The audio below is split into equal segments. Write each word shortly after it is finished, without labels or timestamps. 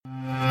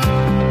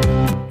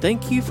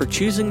Thank you for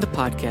choosing the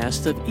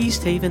podcast of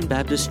East Haven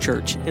Baptist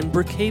Church in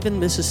Brookhaven,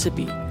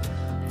 Mississippi.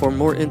 For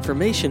more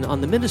information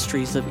on the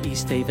ministries of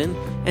East Haven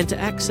and to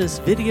access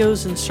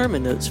videos and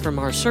sermon notes from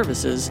our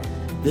services,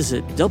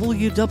 visit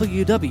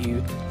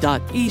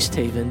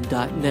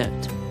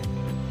www.easthaven.net.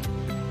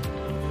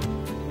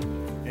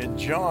 In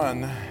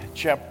John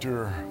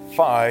chapter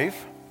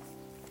 5,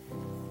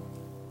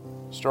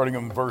 starting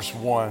in verse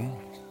 1,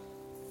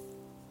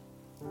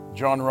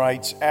 John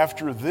writes,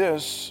 "After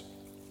this,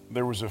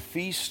 there was a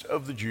feast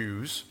of the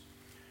Jews,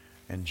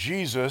 and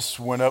Jesus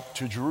went up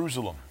to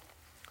Jerusalem.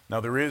 Now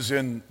there is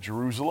in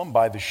Jerusalem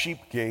by the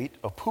sheep gate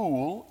a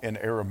pool in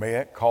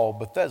Aramaic called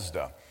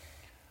Bethesda,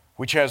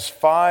 which has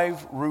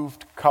 5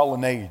 roofed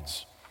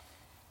colonnades.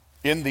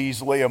 In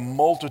these lay a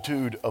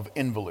multitude of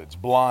invalids,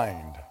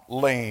 blind,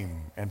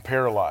 lame, and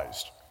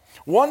paralyzed.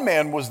 One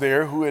man was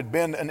there who had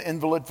been an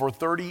invalid for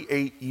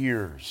 38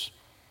 years.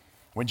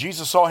 When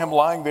Jesus saw him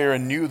lying there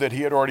and knew that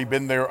he had already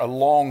been there a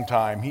long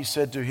time, he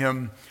said to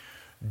him,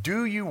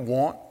 'Do you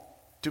want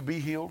to be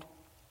healed?'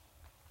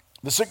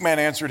 The sick man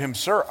answered him,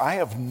 'Sir, I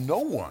have no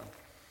one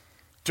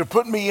to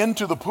put me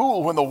into the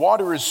pool when the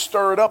water is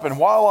stirred up, and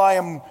while I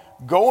am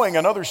going,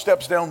 another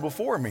steps down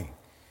before me.'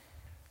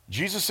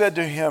 Jesus said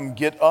to him,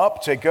 'Get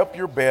up, take up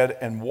your bed,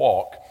 and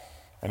walk.'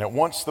 And at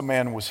once the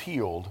man was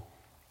healed,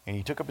 and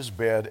he took up his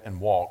bed and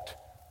walked.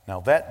 Now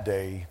that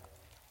day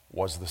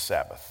was the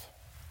Sabbath."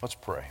 Let's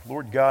pray.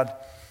 Lord God,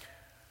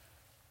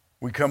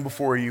 we come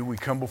before you, we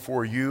come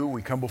before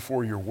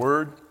your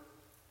word.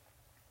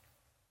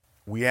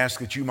 We ask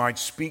that you might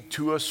speak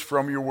to us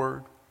from your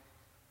word.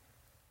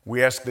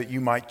 We ask that you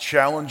might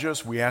challenge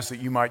us. We ask that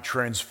you might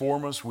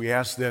transform us. We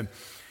ask that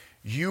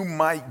you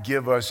might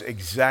give us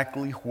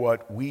exactly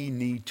what we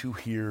need to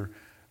hear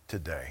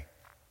today.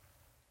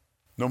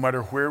 No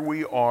matter where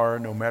we are,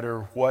 no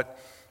matter what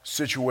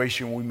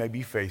situation we may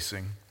be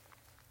facing,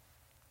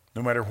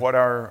 no matter what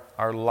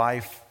our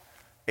life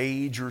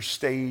age or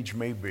stage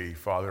may be,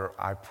 Father,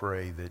 I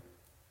pray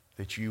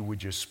that you would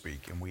just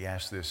speak. And we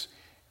ask this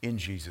in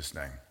Jesus'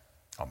 name.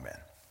 Amen.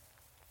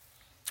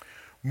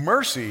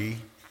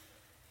 Mercy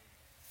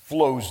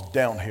flows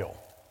downhill.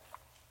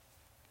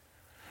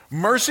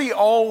 Mercy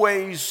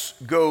always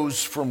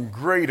goes from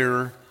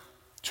greater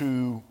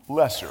to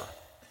lesser.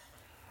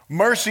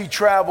 Mercy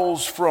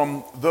travels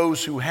from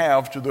those who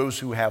have to those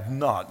who have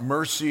not.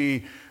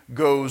 Mercy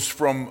goes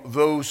from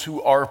those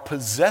who are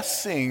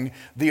possessing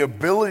the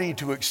ability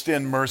to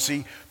extend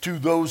mercy to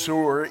those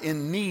who are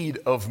in need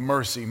of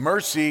mercy.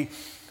 Mercy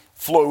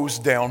flows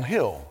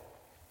downhill.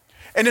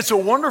 And it's a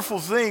wonderful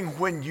thing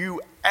when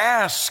you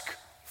ask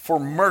for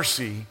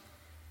mercy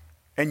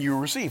and you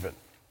receive it.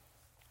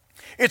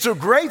 It's a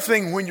great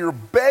thing when you're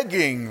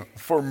begging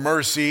for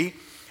mercy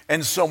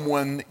and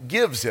someone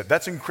gives it.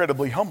 That's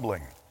incredibly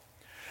humbling.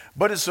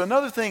 But it's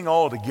another thing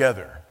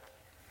altogether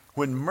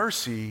when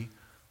mercy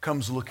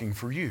comes looking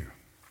for you.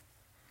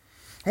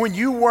 When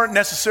you weren't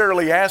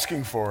necessarily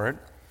asking for it,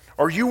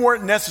 or you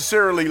weren't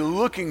necessarily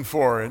looking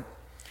for it,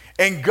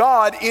 and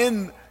God,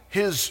 in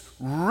his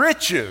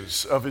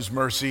riches of his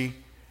mercy,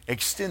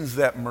 extends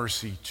that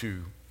mercy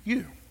to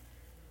you.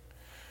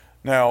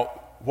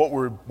 Now, what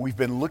we've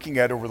been looking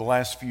at over the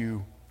last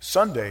few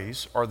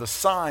Sundays are the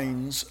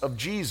signs of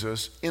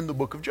Jesus in the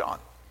book of John.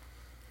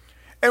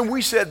 And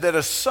we said that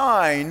a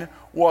sign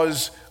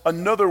was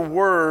another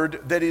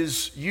word that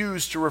is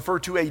used to refer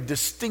to a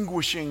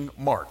distinguishing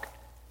mark.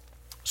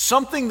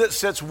 Something that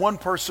sets one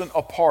person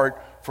apart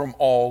from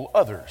all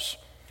others.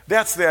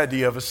 That's the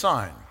idea of a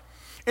sign.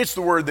 It's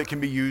the word that can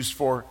be used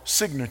for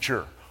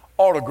signature,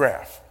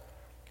 autograph.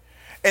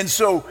 And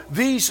so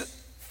these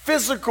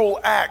physical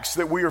acts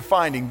that we are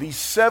finding, these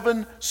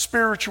 7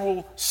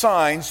 spiritual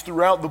signs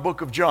throughout the book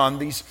of John,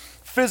 these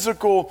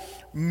physical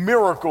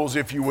miracles,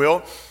 if you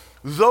will,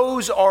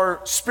 those are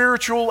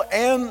physical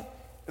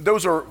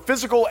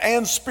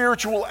and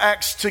spiritual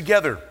acts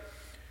together.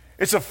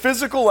 It's a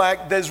physical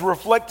act that is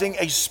reflecting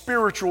a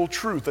spiritual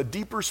truth, a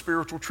deeper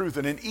spiritual truth.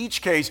 And in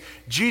each case,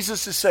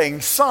 Jesus is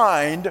saying,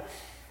 signed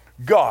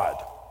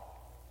God,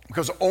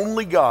 because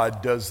only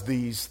God does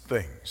these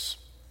things.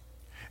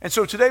 And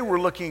so today we're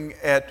looking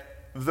at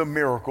the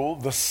miracle,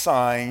 the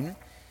sign,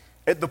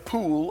 at the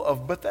pool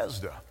of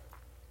Bethesda.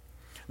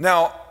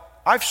 Now,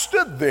 I've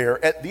stood there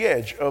at the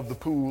edge of the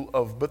pool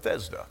of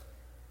Bethesda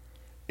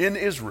in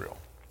Israel.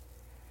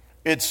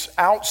 It's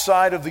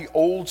outside of the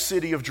old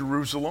city of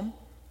Jerusalem.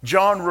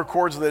 John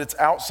records that it's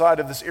outside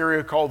of this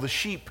area called the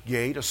Sheep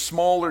Gate, a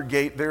smaller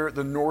gate there at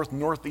the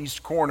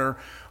northeast corner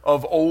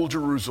of Old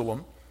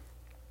Jerusalem.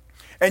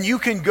 And you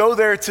can go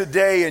there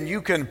today and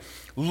you can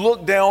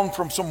look down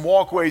from some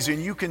walkways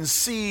and you can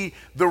see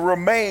the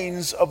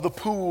remains of the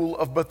pool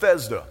of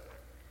Bethesda.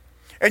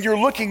 And you're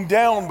looking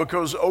down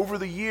because over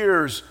the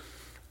years,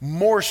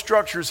 more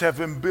structures have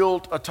been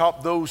built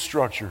atop those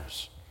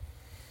structures.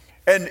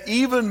 And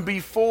even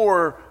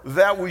before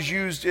that was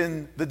used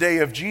in the day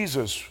of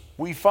Jesus,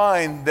 we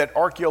find that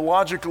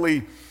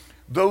archaeologically,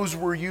 those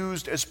were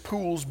used as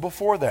pools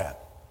before that.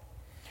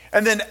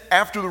 And then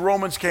after the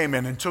Romans came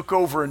in and took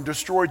over and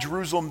destroyed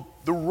Jerusalem,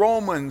 the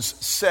Romans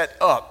set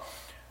up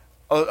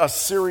a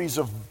series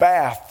of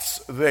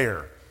baths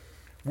there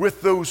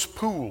with those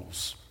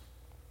pools.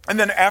 And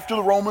then after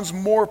the Romans,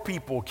 more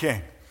people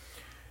came.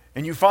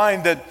 And you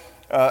find that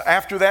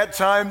after that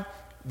time,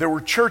 there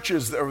were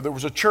churches. There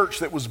was a church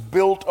that was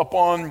built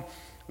upon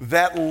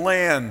that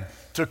land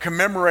to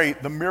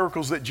commemorate the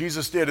miracles that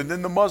Jesus did. And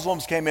then the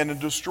Muslims came in and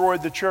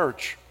destroyed the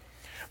church.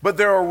 But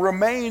there are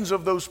remains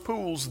of those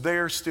pools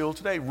there still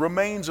today.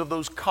 Remains of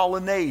those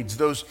colonnades,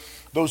 those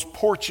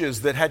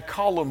porches that had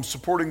columns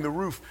supporting the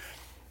roof.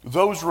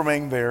 Those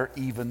remain there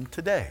even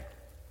today.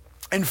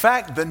 In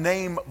fact, the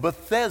name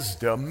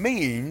Bethesda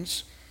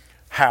means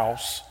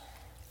house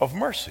of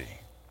mercy.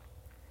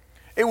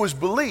 It was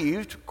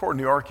believed,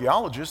 according to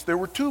archaeologists, there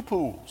were two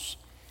pools.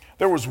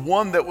 There was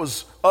one that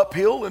was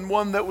uphill and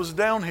one that was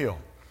downhill.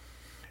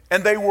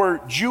 And they were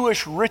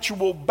Jewish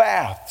ritual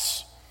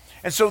baths.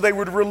 And so they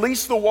would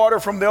release the water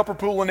from the upper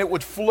pool and it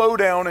would flow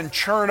down and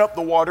churn up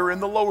the water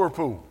in the lower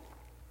pool.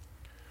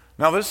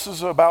 Now, this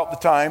is about the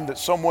time that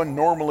someone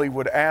normally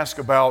would ask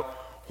about,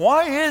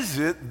 why is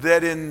it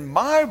that in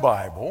my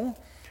Bible,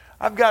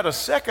 I've got a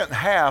second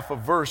half of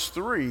verse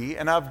 3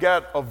 and I've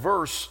got a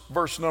verse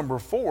number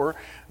 4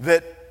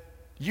 that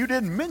you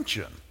didn't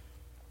mention?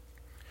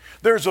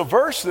 There's a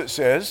verse that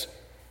says,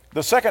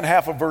 the second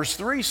half of verse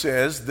 3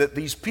 says that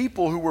these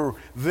people who were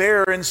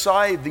there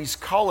inside these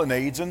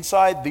colonnades,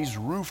 inside these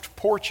roofed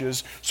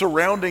porches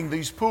surrounding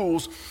these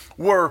pools,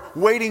 were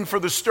waiting for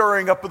the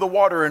stirring up of the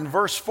water. And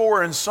verse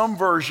 4 in some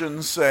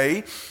versions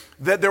say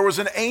that there was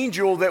an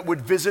angel that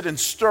would visit and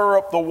stir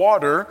up the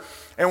water.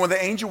 And when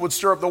the angel would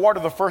stir up the water,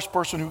 the first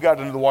person who got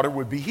into the water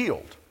would be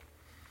healed.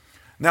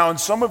 Now, in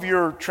some of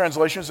your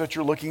translations that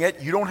you're looking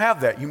at, you don't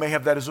have that. You may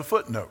have that as a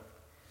footnote.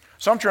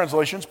 Some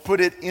translations put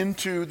it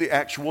into the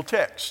actual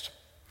text.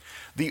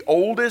 The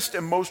oldest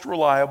and most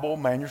reliable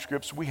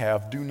manuscripts we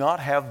have do not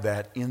have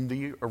that in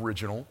the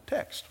original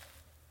text.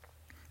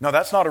 Now,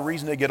 that's not a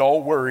reason to get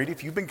all worried.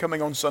 If you've been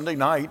coming on Sunday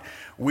night,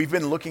 we've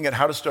been looking at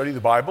how to study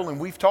the Bible,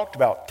 and we've talked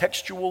about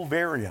textual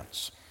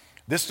variance.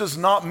 This does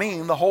not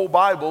mean the whole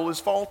Bible is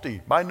faulty,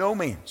 by no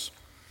means.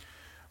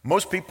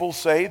 Most people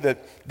say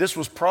that this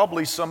was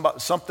probably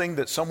something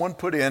that someone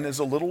put in as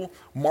a little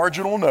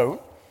marginal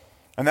note,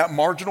 and that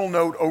marginal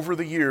note over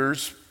the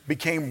years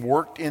became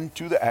worked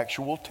into the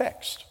actual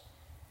text.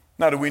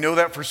 Now, do we know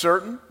that for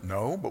certain?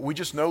 No, but we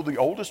just know the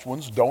oldest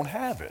ones don't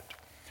have it.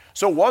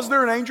 So was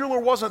there an angel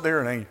or wasn't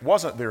there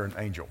an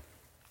angel?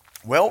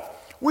 Well,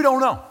 we don't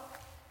know.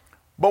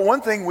 But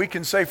one thing we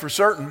can say for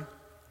certain,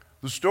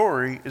 the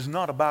story is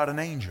not about an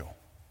angel.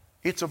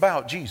 It's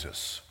about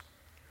Jesus.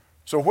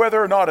 So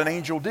whether or not an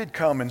angel did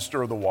come and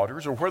stir the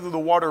waters, or whether the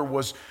water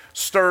was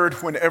stirred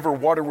whenever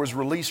water was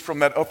released from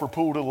that upper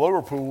pool to the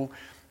lower pool,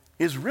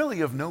 is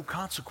really of no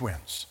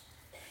consequence.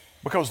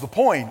 Because the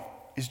point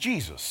is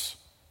Jesus,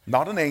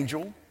 not an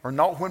angel, or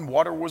not when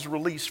water was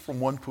released from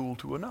one pool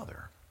to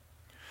another.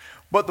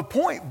 But the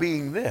point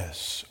being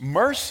this: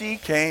 mercy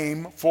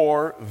came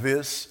for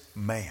this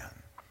man.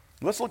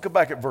 Let's look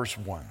back at verse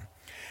 1.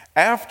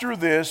 After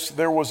this,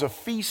 there was a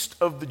feast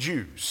of the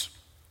Jews.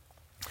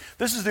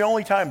 This is the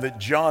only time that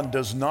John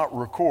does not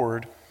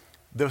record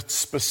the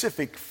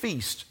specific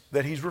feast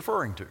that he's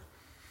referring to.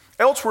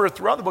 Elsewhere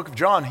throughout the book of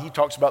John, he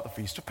talks about the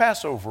feast of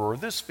Passover, or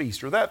this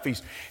feast, or that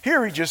feast.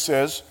 Here he just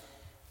says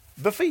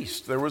the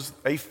feast. There was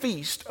a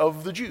feast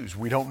of the Jews.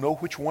 We don't know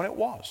which one it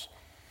was.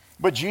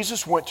 But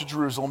Jesus went to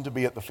Jerusalem to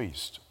be at the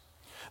feast.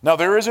 Now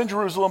there is in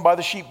Jerusalem by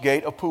the sheep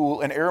gate a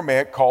pool in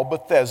Aramaic called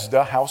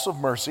Bethesda, house of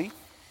mercy,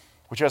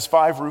 which has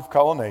 5 roof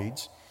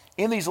colonnades.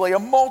 In these lay a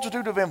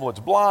multitude of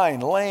invalids,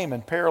 blind, lame,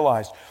 and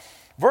paralyzed.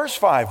 Verse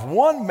 5,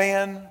 one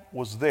man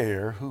was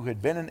there who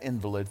had been an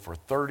invalid for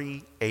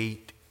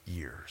 38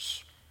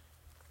 years.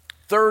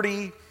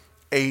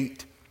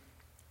 38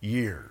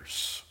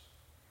 years.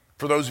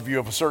 For those of you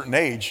of a certain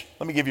age,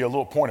 let me give you a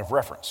little point of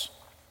reference.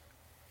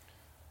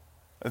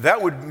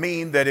 That would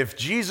mean that if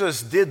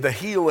Jesus did the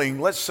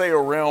healing, let's say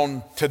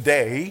around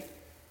today,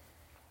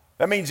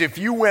 that means if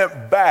you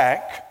went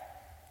back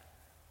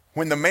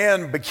when the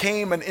man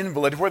became an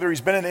invalid, whether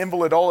he's been an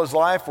invalid all his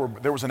life or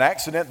there was an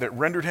accident that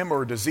rendered him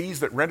or a disease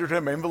that rendered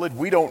him an invalid,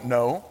 we don't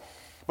know.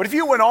 But if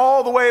you went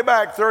all the way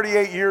back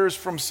 38 years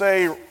from,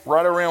 say,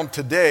 right around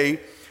today,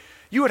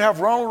 you would have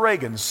Ronald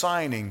Reagan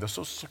signing the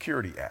Social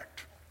Security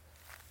Act.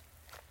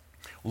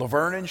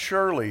 Laverne and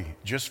Shirley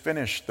just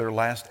finished their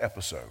last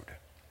episode.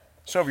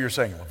 Some of you are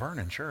saying, Laverne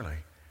and Shirley,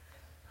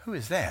 who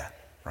is that,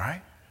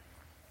 right?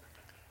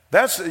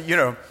 That's,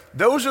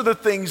 those are the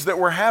things that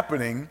were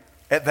happening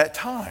at that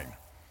time,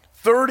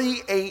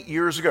 38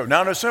 years ago.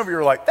 Now, I know some of you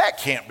are like, that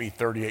can't be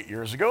 38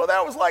 years ago.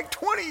 That was like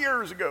 20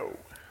 years ago.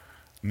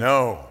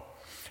 No.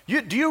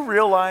 Do you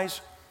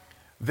realize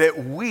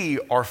that we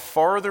are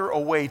farther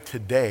away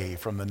today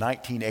from the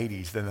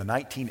 1980s than the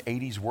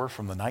 1980s were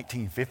from the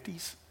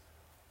 1950s?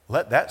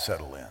 Let that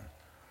settle in,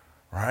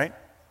 right?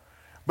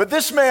 But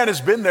this man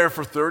has been there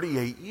for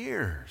 38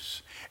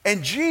 years.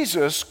 And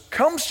Jesus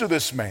comes to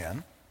this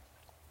man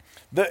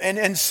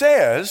and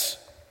says,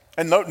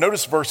 And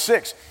notice verse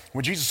 6,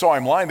 when Jesus saw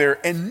him lying there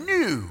and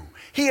knew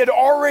he had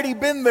already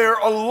been there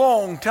a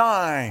long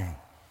time,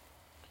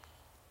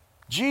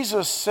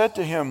 Jesus said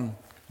to him,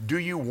 "Do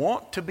you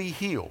want to be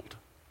healed?"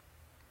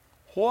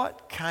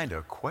 What kind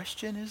of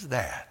question is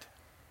that?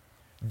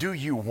 Do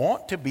you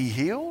want to be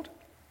healed?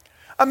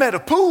 I'm at a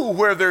pool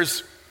where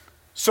there's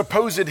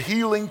supposed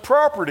healing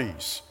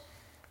properties.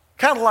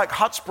 Kind of like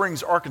Hot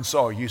Springs,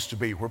 Arkansas used to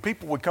be, where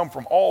people would come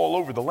from all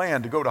over the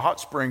land to go to Hot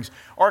Springs,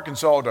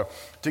 Arkansas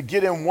to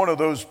get in one of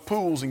those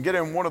pools and get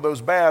in one of those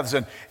baths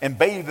and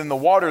bathe in the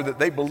water that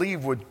they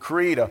believe would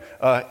create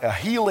a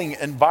healing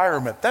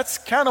environment. That's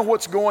kind of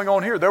what's going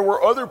on here. There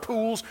were other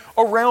pools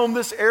around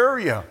this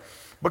area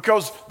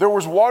because there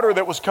was water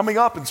that was coming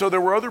up, and so there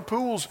were other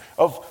pools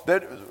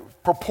that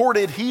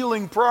purported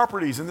healing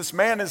properties. And this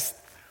man is,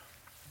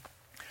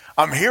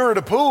 I'm here at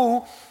a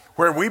pool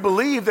where we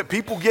believe that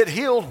people get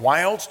healed.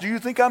 Why else do you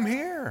think I'm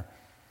here?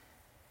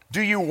 Do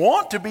you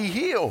want to be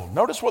healed?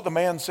 Notice what the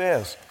man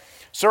says.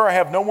 "Sir, I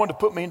have no one to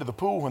put me into the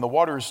pool when the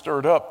water is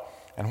stirred up,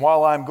 and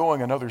while I'm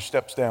going, another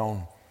steps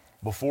down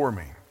before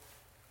me."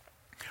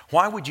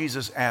 Why would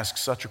Jesus ask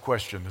such a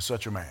question to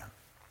such a man?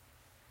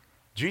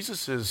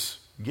 Jesus is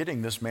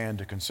getting this man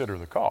to consider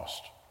the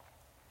cost.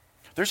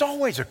 There's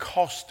always a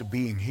cost to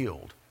being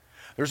healed.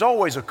 There's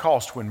always a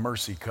cost when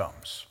mercy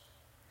comes.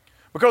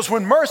 Because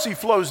when mercy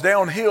flows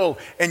downhill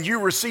and you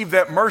receive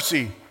that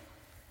mercy,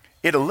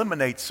 it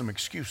eliminates some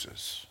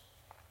excuses.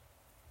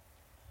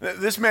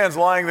 This man's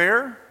lying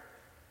there.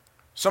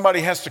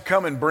 Somebody has to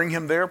come and bring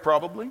him there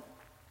probably.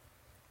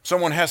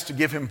 Someone has to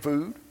give him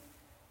food.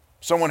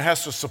 Someone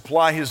has to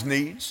supply his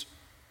needs.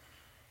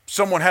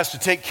 Someone has to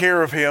take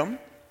care of him.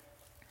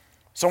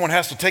 Someone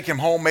has to take him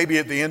home maybe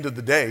at the end of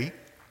the day.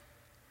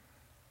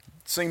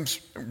 It seems,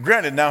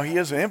 granted, now he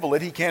is an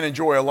invalid. He can't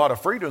enjoy a lot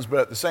of freedoms, but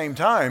at the same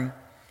time,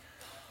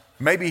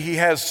 maybe he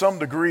has some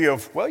degree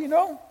of,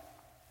 well,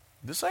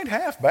 this ain't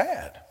half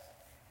bad.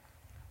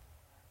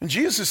 And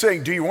Jesus is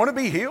saying, do you want to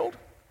be healed?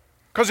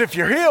 Because if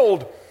you're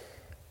healed,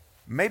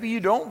 maybe you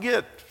don't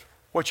get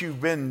what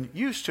you've been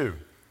used to.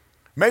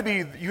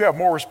 Maybe you have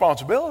more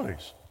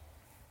responsibilities.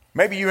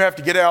 Maybe you have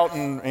to get out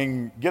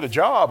and get a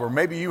job, or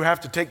maybe you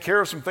have to take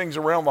care of some things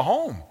around the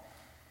home.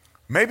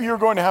 Maybe you're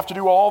going to have to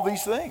do all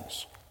these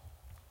things.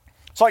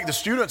 It's like the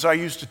students I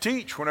used to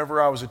teach whenever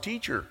I was a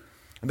teacher.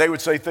 And they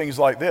would say things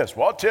like this: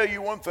 "Well, I'll tell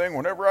you one thing,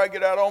 whenever I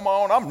get out on my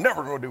own, I'm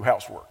never going to do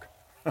housework.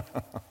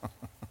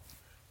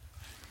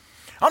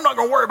 I'm not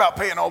going to worry about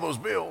paying all those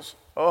bills."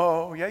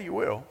 Oh, yeah, you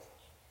will.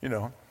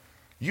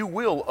 You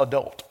will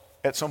adult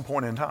at some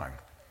point in time,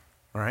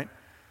 all right?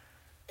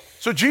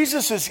 So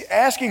Jesus is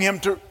asking him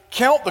to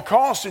count the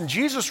cost, and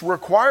Jesus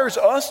requires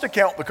us to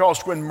count the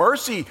cost. When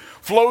mercy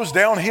flows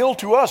downhill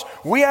to us,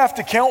 we have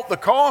to count the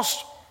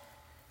cost.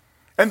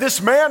 And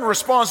this man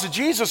responds to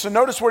Jesus, and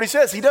notice what he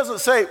says. He doesn't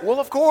say, "Well,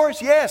 of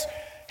course, yes."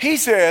 He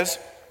says,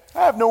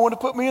 "I have no one to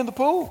put me in the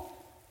pool.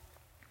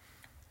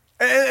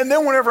 And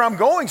then whenever I'm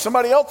going,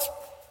 somebody else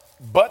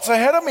butts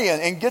ahead of me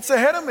and gets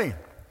ahead of me."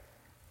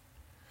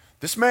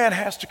 This man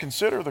has to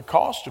consider the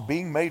cost of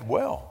being made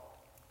well.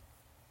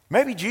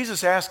 Maybe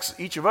Jesus asks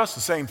each of us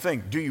the same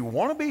thing. Do you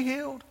want to be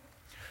healed?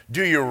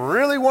 Do you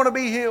really want to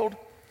be healed?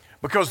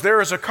 Because there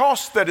is a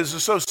cost that is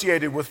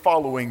associated with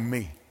following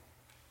me.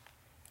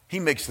 He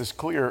makes this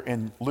clear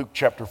in Luke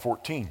chapter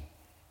 14.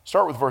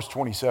 Start with verse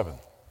 27.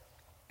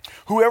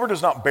 "Whoever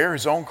does not bear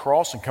his own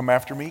cross and come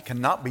after me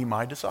cannot be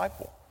my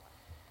disciple.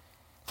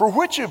 For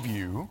which of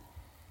you,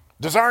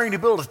 desiring to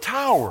build a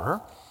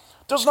tower,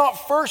 does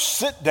not first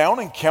sit down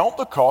and count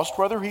the cost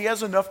whether he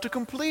has enough to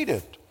complete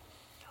it?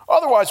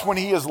 Otherwise, when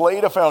he has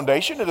laid a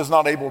foundation and is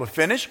not able to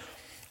finish,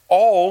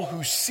 all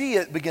who see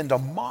it begin to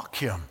mock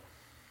him,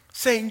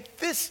 saying,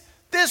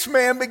 this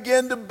man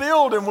began to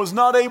build and was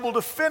not able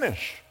to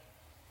finish.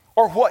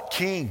 Or what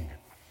king,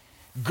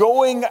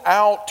 going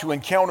out to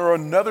encounter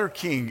another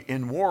king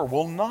in war,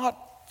 will not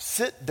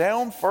sit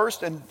down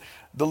first and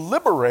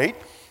deliberate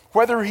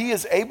whether he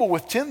is able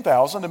with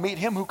 10,000 to meet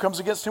him who comes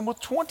against him with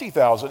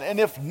 20,000?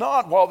 And if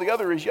not, while the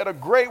other is yet a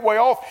great way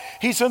off,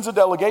 he sends a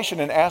delegation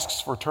and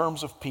asks for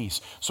terms of peace.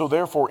 So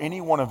therefore,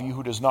 any one of you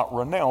who does not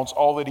renounce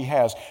all that he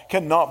has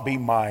cannot be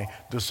my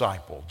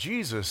disciple."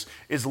 Jesus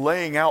is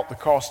laying out the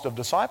cost of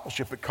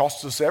discipleship. It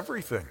costs us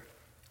everything.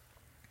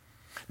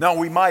 Now,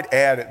 we might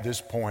add at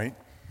this point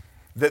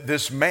that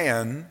this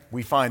man,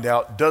 we find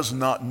out, does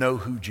not know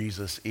who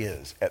Jesus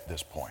is at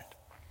this point.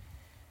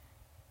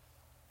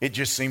 It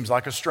just seems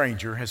like a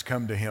stranger has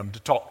come to him to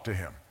talk to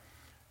him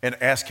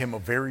and ask him a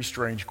very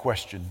strange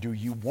question. Do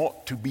you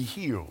want to be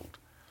healed?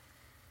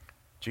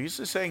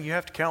 Jesus is saying you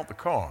have to count the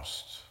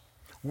cost.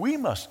 We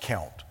must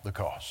count the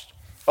cost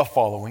of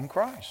following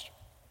Christ.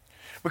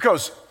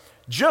 Because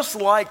just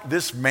like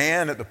this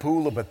man at the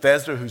pool of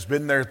Bethesda who's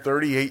been there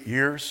 38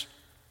 years,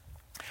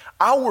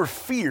 our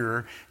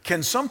fear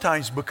can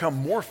sometimes become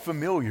more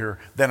familiar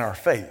than our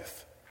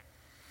faith.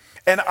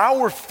 And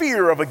our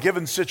fear of a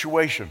given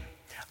situation,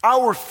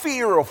 our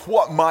fear of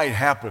what might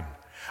happen,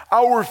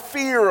 our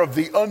fear of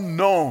the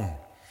unknown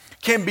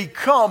can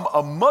become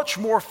a much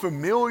more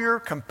familiar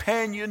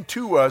companion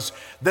to us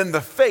than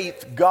the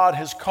faith God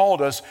has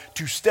called us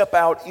to step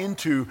out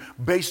into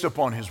based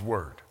upon His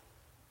Word.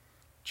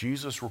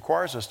 Jesus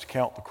requires us to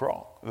count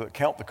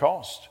the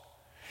cost.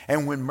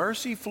 And when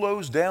mercy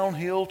flows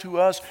downhill to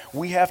us,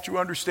 we have to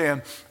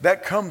understand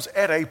that comes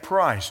at a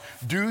price.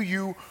 Do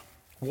you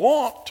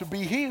want to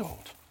be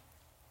healed?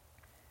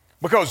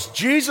 Because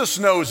Jesus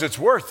knows it's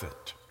worth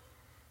it.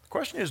 The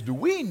question is, do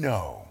we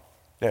know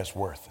that's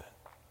worth it?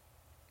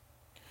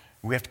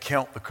 We have to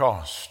count the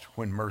cost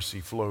when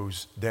mercy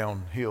flows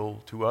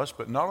downhill to us.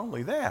 But not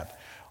only that,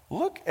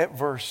 look at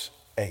verse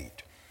 8.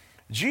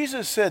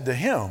 Jesus said to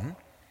him,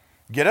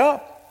 "Get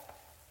up,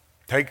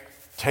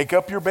 take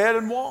up your bed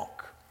and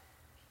walk."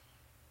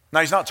 Now,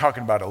 he's not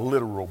talking about a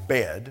literal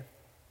bed.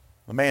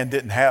 The man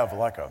didn't have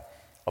like a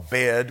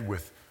bed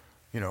with,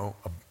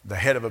 the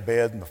head of a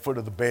bed and the foot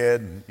of the bed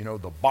and,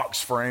 the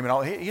box frame and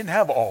all. He didn't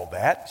have all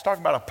that. He's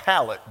talking about a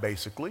pallet,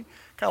 basically,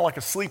 kind of like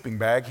a sleeping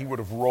bag he would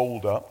have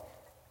rolled up.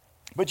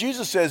 But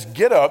Jesus says,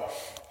 "Get up,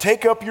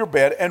 take up your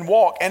bed and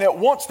walk." And at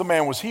once the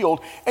man was healed,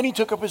 and he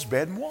took up his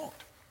bed and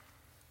walked.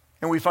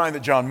 And we find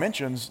that John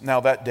mentions now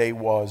that day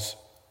was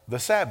the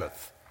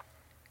Sabbath.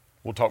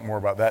 We'll talk more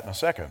about that in a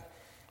second.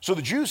 So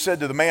the Jews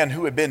said to the man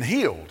who had been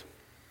healed,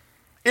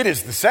 "It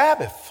is the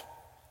Sabbath.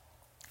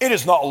 It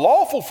is not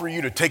lawful for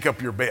you to take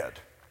up your bed."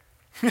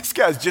 This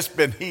guy's just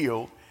been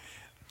healed.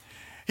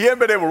 He hadn't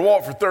been able to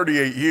walk for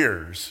 38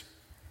 years.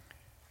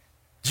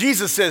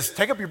 Jesus says,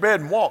 "Take up your bed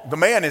and walk." The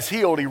man is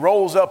healed. He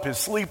rolls up his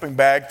sleeping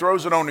bag,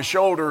 throws it on his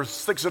shoulder,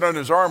 sticks it under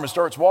his arm, and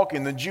starts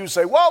walking. The Jews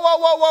say, "Whoa, whoa,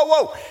 whoa, whoa,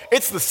 whoa.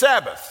 It's the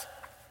Sabbath.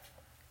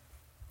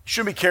 You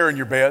shouldn't be carrying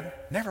your bed."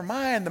 Never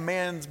mind, the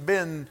man's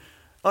been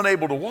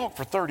unable to walk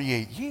for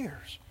 38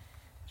 years.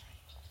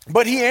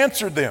 But he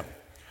answered them,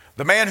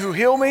 "The man who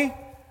healed me,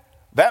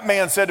 that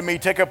man said to me,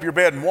 'Take up your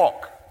bed and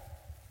walk.'"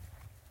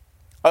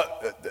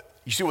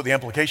 You see what the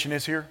implication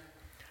is here?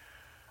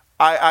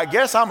 I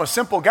guess I'm a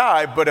simple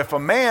guy, but if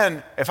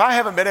I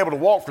haven't been able to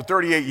walk for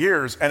 38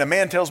 years and a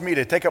man tells me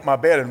to take up my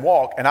bed and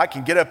walk, and I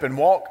can get up and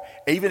walk,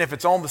 even if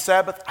it's on the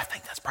Sabbath, I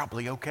think that's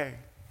probably okay.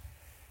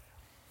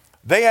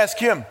 They ask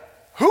him,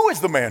 "Who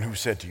is the man who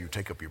said to you,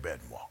 'Take up your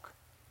bed and walk'?"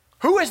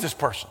 Who is this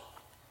person?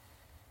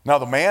 Now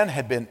the man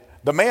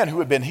who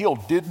had been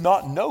healed did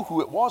not know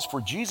who it was,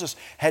 for Jesus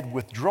had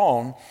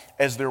withdrawn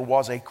as there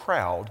was a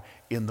crowd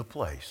in the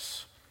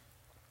place.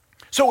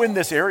 So in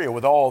this area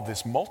with all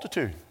this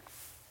multitude,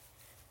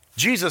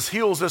 Jesus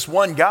heals this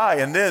one guy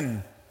and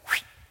then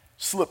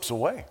slips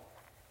away,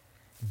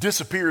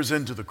 disappears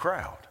into the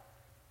crowd.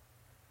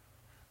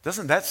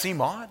 Doesn't that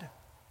seem odd?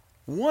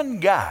 One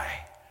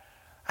guy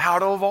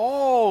out of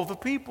all the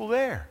people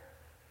there.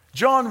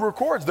 John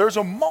records there's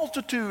a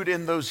multitude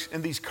in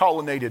these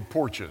colonnaded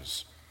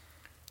porches.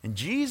 And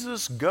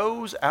Jesus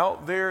goes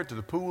out there to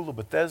the pool of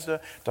Bethesda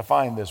to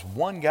find this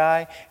one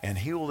guy and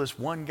heal this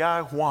one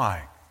guy.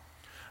 Why?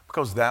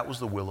 Because that was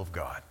the will of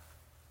God.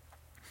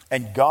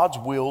 And God's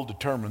will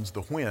determines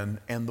the when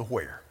and the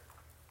where.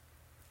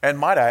 And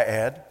might I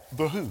add,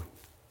 the who.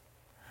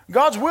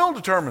 God's will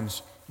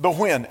determines the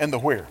when and the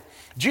where.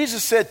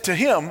 Jesus said to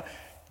him,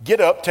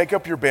 "Get up, take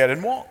up your bed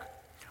and walk."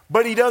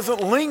 But he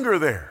doesn't linger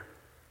there.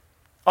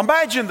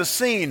 Imagine the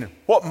scene,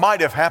 what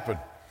might have happened.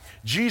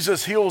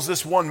 Jesus heals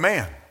this one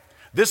man.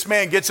 This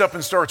man gets up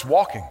and starts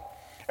walking.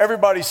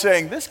 Everybody's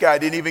saying, "This guy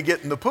didn't even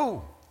get in the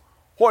pool.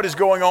 What is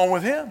going on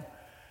with him?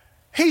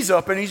 He's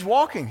up and he's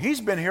walking.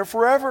 He's been here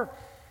forever.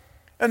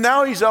 And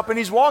now he's up and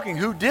he's walking.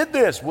 Who did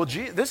this?" Well,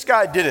 this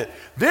guy did it.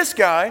 This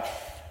guy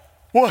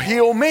will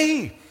heal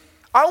me.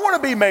 I want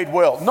to be made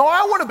well. No,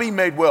 I want to be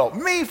made well.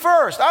 Me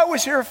first. I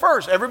was here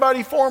first.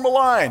 Everybody form a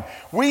line.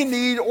 We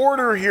need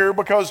order here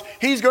because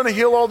he's going to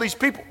heal all these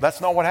people. That's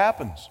not what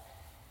happens.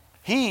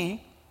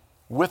 He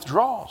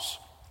withdraws.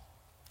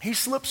 He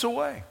slips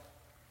away.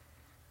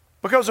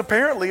 Because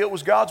apparently it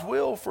was God's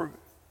will for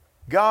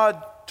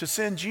God to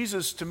send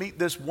Jesus to meet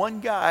this one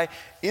guy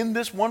in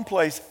this one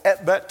place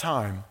at that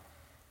time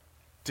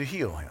to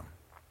heal him.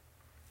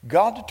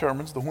 God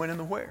determines the when and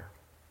the where.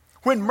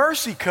 When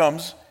mercy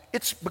comes,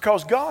 it's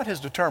because God has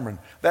determined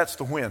that's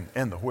the when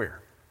and the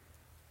where.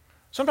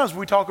 Sometimes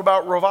we talk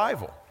about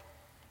revival,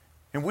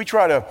 and we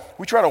try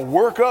to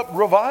work up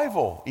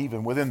revival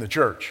even within the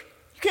church.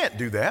 You can't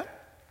do that.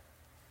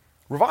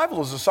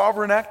 Revival is a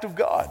sovereign act of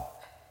God.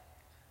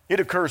 It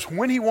occurs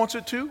when He wants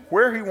it to,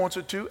 where He wants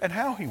it to, and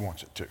how He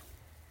wants it to.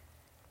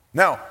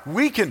 Now,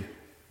 we can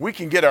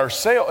get our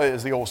sail,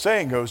 as the old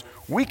saying goes,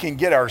 we can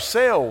get our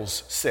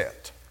sails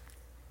set.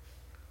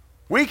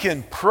 We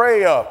can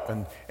pray up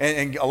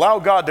and allow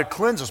God to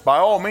cleanse us. By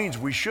all means,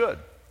 we should.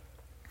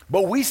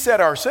 But we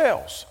set our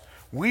sails.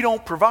 We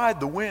don't provide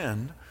the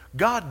wind.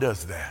 God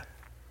does that.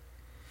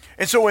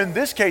 And so in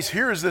this case,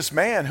 here is this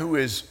man who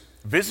is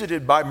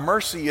visited by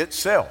mercy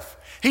itself.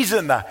 He's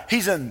in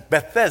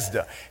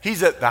Bethesda.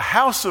 He's at the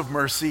house of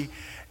mercy,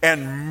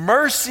 and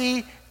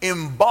mercy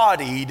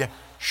embodied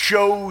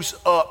shows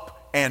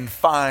up and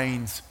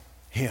finds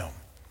him.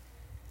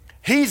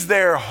 He's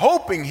there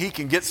hoping he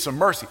can get some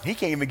mercy. He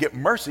can't even get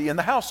mercy in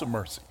the house of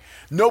mercy.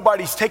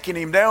 Nobody's taking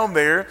him down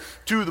there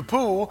to the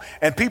pool,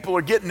 and people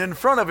are getting in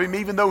front of him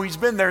even though he's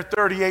been there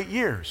 38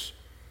 years.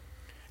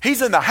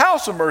 He's in the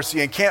house of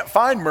mercy and can't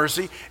find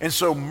mercy, and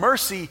so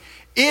mercy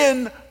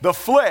in the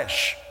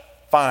flesh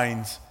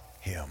finds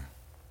him.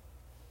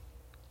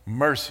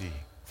 Mercy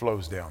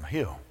flows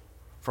downhill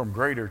from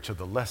greater to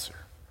the lesser,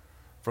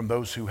 from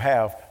those who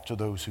have to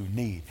those who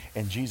need,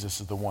 and Jesus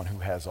is the one who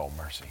has all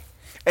mercy.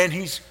 And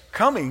he's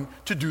coming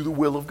to do the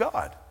will of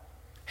God.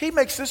 He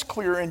makes this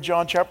clear in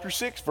John chapter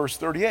 6, verse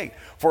 38.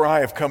 For I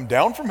have come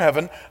down from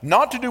heaven,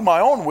 not to do my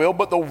own will,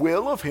 but the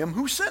will of him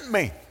who sent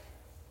me.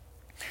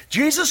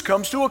 Jesus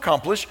comes to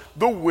accomplish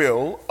the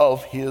will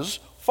of his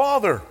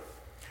Father.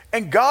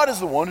 And God is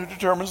the one who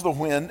determines the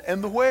when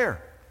and the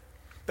where.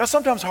 That's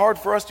sometimes hard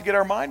for us to get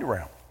our mind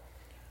around.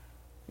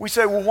 We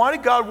say, well, why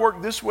did God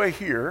work this way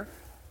here,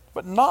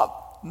 but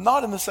not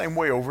in the same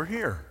way over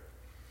here?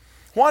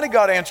 Why did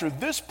God answer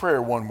this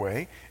prayer one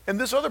way, and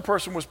this other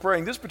person was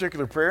praying this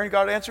particular prayer, and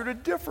God answered a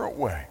different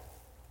way?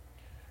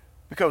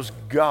 Because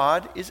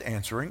God is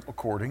answering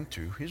according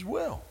to his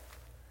will.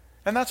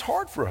 And that's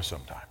hard for us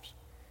sometimes.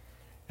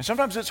 And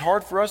sometimes it's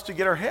hard for us to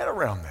get our head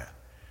around that.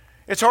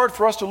 It's hard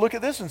for us to look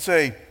at this and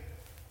say,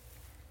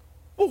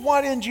 well,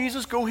 why didn't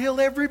Jesus go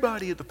heal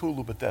everybody at the pool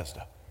of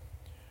Bethesda?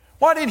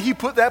 Why didn't he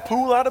put that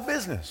pool out of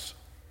business?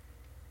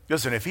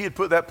 Listen, if he had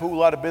put that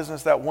pool out of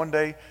business that one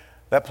day,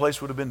 that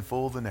place would have been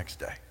full the next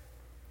day.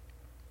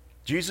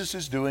 Jesus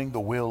is doing the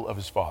will of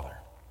his Father.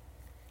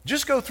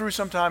 Just go through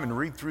sometime and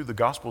read through the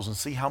Gospels and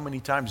see how many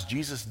times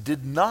Jesus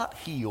did not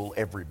heal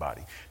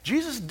everybody.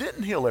 Jesus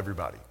didn't heal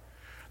everybody.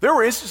 There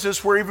were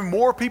instances where even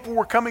more people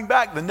were coming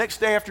back the next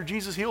day after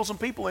Jesus healed some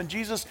people, and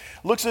Jesus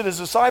looks at his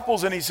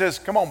disciples and he says,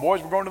 come on,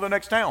 boys, we're going to the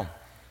next town.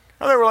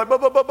 And they were like,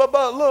 look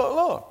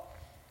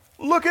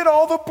at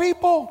all the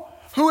people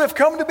who have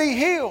come to be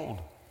healed.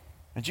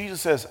 And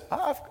Jesus says,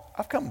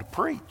 I've come to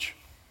preach.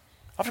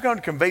 I've come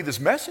to convey this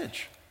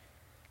message.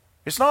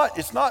 This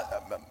is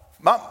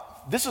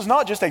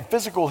not just a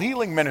physical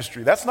healing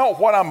ministry. That's not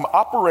what I'm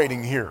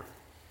operating here.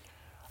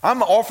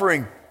 I'm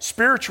offering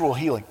spiritual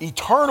healing,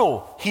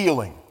 eternal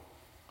healing.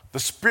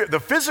 The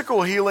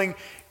physical healing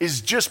is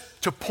just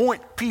to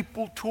point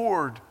people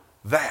toward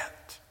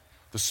that.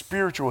 The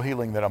spiritual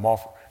healing that I'm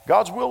offering.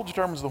 God's will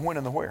determines the when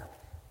and the where.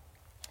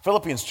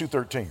 Philippians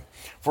 2:13.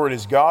 For it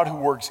is God who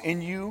works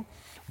in you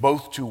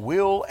both to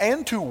will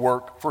and to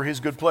work for his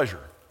good pleasure.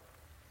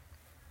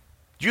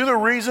 Do you know the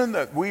reason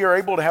that we are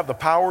able to have the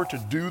power to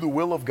do the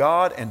will of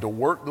God and to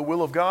work the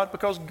will of God?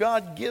 Because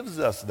God gives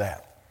us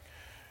that.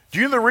 Do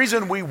you know the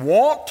reason we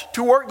want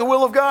to work the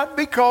will of God?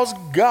 Because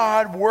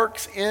God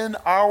works in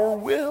our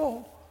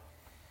will.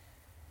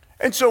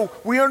 And so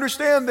we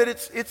understand that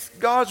it's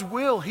God's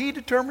will. He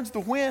determines the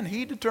when.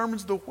 He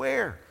determines the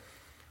where.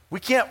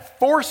 We can't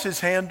force his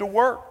hand to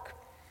work.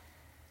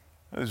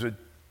 There's a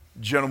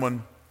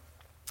gentleman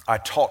I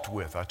taught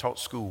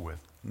school with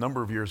a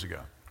number of years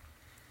ago.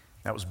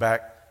 That was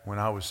back when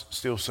I was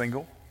still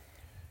single.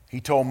 He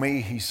told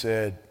me, he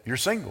said, you're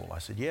single? I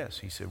said, yes.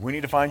 He said, we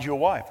need to find you a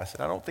wife. I said,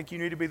 I don't think you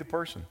need to be the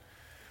person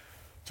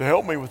to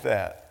help me with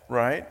that,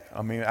 right?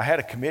 I mean, I had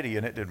a committee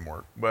and it didn't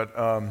work, but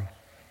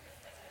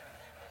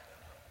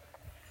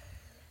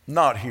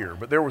not here.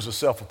 But there was a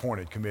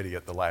self-appointed committee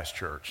at the last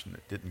church and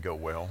it didn't go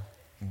well.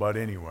 But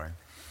anyway,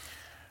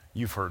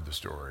 you've heard the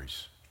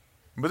stories.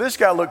 But this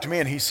guy looked at me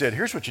and he said,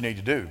 here's what you need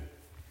to do.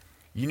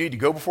 You need to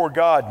go before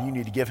God and you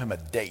need to give him a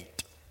date.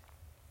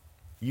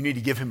 You need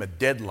to give him a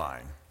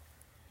deadline.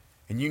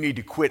 And you need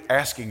to quit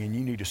asking and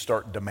you need to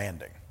start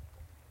demanding.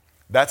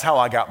 That's how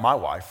I got my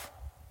wife.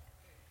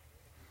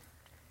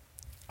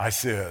 I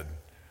said,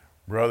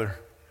 brother,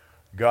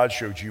 God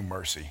showed you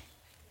mercy.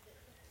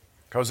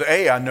 Because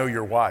A, I know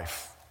your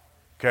wife,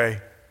 okay?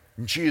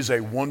 And she is a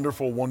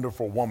wonderful,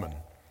 wonderful woman.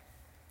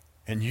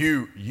 And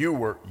you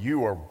are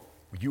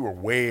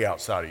way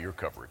outside of your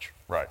coverage,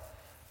 right?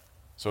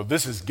 So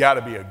this has got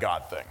to be a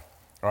God thing,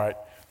 all right?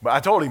 But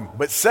I told him,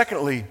 but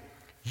secondly,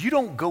 you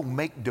don't go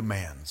make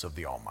demands of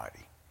the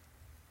Almighty.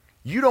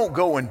 You don't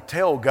go and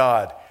tell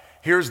God,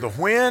 here's the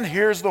when,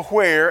 here's the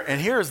where, and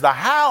here's the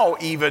how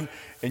even,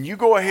 and you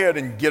go ahead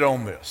and get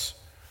on this.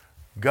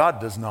 God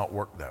does not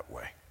work that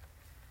way.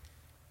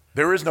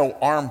 There is no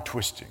arm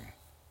twisting.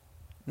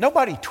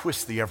 Nobody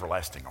twists the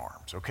everlasting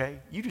arms, okay?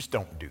 You just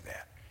don't do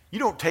that. You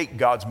don't take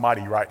God's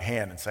mighty right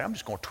hand and say, I'm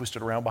just going to twist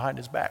it around behind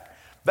his back.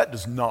 That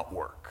does not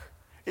work.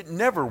 It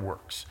never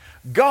works.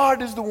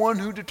 God is the one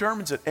who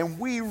determines it, and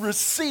we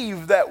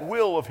receive that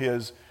will of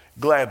his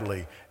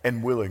gladly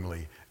and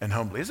willingly and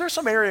humbly. Is there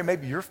some area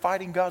maybe you're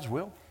fighting God's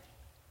will?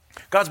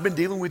 God's been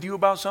dealing with you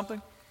about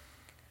something,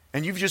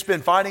 and you've just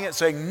been fighting it,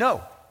 saying,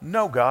 no,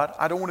 God,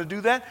 I don't want to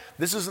do that.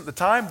 This isn't the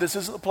time. This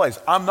isn't the place.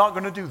 I'm not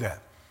going to do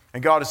that.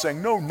 And God is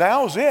saying, no,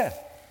 now's it.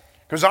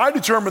 Because I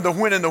determine the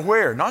when and the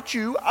where. Not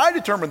you. I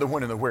determine the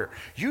when and the where.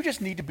 You just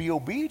need to be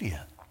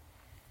obedient.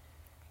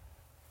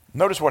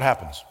 Notice what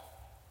happens.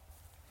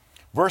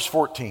 Verse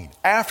 14,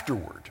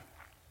 afterward.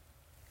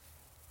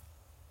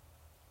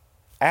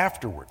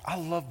 I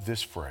love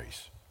this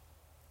phrase.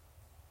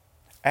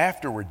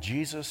 Afterward,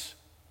 Jesus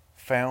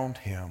found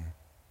him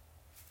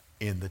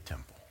in the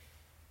temple.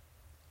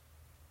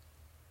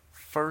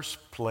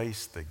 First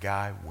place the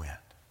guy went.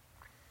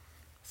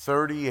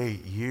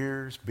 38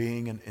 years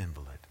being an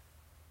invalid.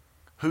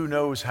 Who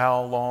knows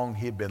how long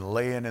he'd been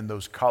laying in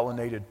those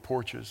colonnaded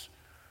porches,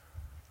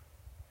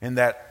 in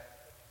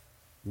that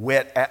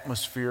wet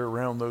atmosphere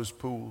around those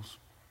pools,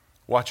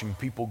 watching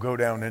people go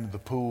down into the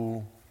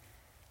pool,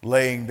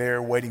 laying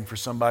there waiting for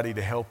somebody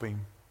to help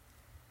him.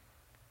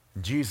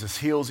 Jesus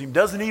heals him,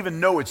 doesn't even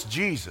know it's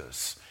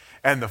Jesus.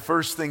 And the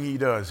first thing he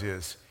does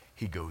is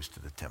he goes to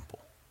the temple.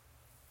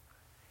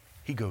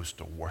 He goes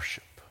to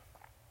worship.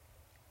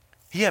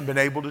 He hadn't been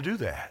able to do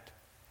that.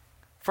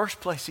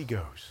 First place he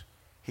goes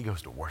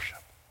to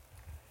worship.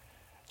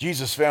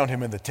 Jesus found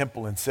him in the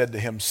temple and said to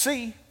him,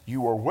 "See,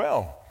 you are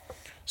well.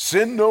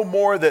 Sin no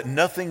more that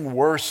nothing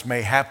worse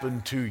may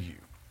happen to you."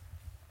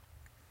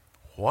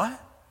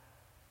 What?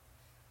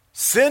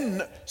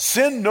 Sin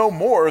no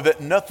more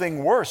that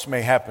nothing worse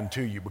may happen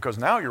to you, because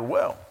now you're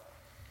well.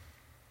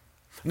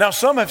 Now,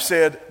 some have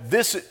said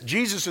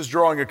Jesus is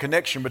drawing a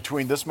connection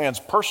between this man's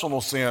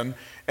personal sin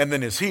and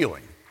then his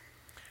healing.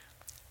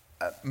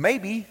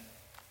 Maybe.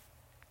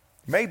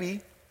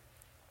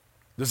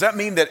 Does that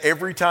mean that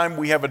every time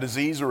we have a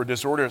disease or a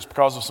disorder, it's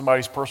because of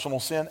somebody's personal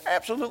sin?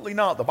 Absolutely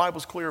not. The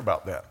Bible's clear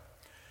about that.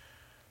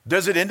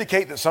 Does it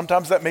indicate that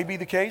sometimes that may be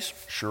the case?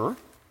 Sure.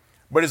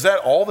 But is that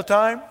all the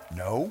time?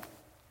 No.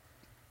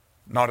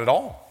 Not at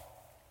all.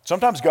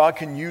 Sometimes God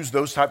can use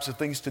those types of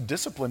things to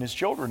discipline his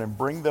children and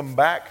bring them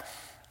back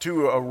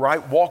to a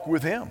right walk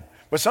with him.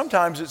 But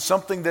sometimes it's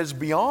something that's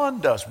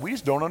beyond us. We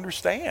just don't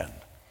understand.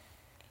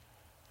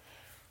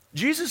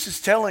 Jesus is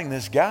telling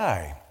this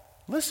guy,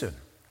 listen,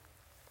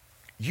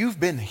 you've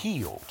been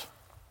healed.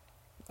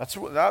 That's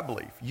what I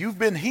believe. You've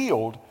been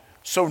healed,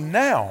 so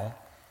now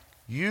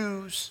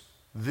use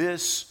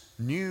this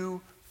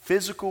new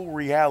physical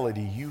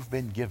reality you've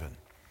been given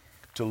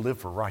to live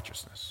for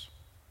righteousness.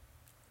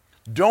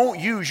 Don't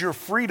use your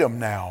freedom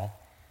now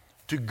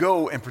to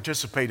go and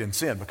participate in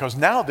sin, because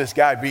now this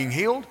guy being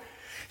healed,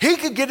 he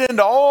could get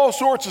into all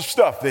sorts of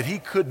stuff that he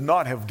could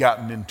not have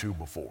gotten into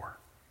before.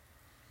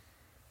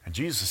 And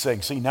Jesus is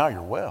saying, see, now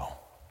you're well.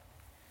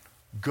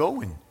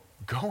 Go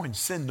and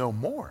sin no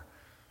more,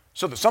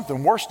 so that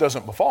something worse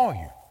doesn't befall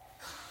you.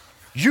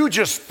 You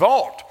just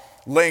thought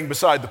laying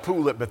beside the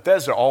pool at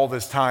Bethesda all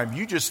this time,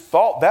 you just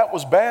thought that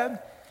was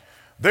bad.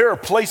 There are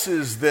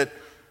places that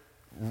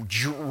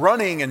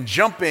running and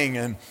jumping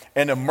and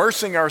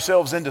immersing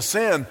ourselves into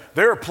sin,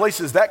 there are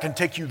places that can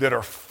take you that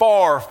are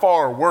far,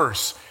 far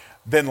worse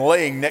than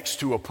laying next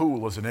to a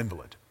pool as an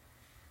invalid.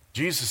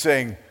 Jesus is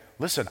saying,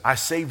 listen, I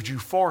saved you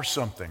for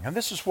something. And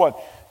this is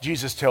what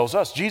Jesus tells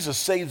us. Jesus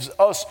saves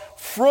us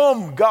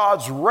from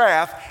God's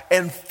wrath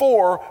and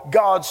for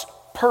God's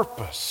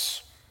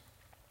purpose.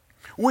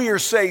 We are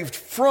saved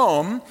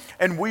from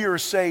and we are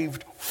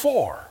saved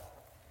for.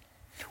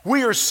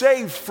 We are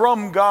saved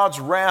from God's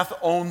wrath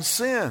on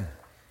sin.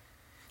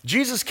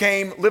 Jesus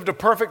came, lived a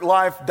perfect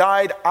life,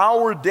 died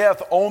our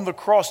death on the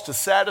cross to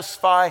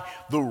satisfy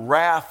the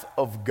wrath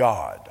of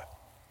God.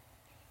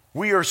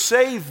 We are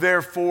saved,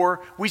 therefore,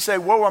 we say,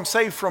 whoa, I'm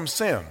saved from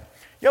sin.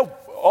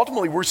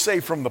 Ultimately, we're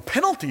saved from the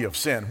penalty of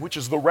sin, which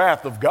is the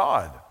wrath of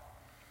God.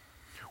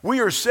 We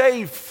are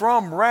saved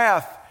from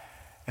wrath,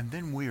 and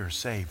then we are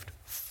saved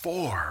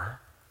for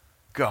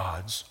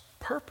God's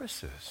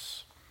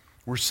purposes.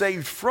 We're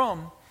saved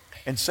from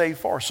and saved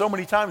for. So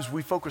many times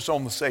we focus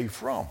on the saved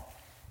from.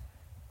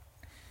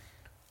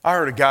 I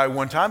heard a guy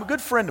one time, a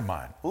good friend of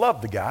mine,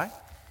 loved the guy.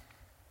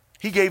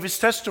 He gave his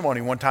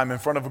testimony one time in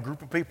front of a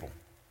group of people.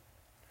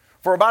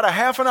 For about a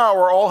half an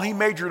hour, all he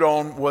majored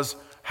on was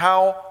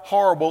how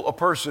horrible a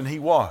person he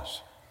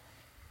was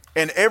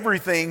and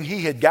everything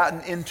he had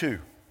gotten into.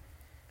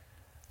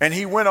 And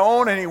he went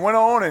on and he went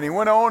on and he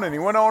went on and he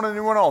went on and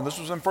he went on. This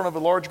was in front of a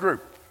large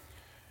group.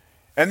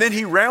 And then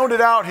he rounded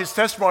out his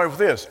testimony with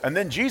this, and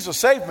then Jesus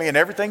saved me and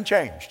everything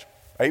changed.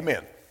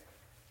 Amen.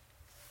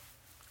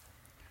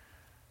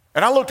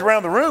 And I looked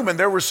around the room and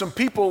there were some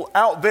people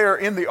out there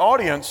in the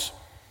audience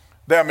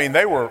that,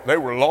 they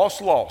were lost.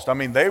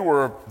 They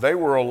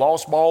were a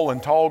lost ball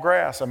in tall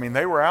grass.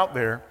 They were out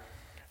there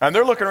and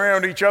they're looking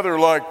around at each other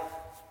like,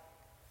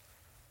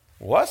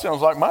 well, that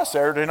sounds like my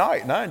Saturday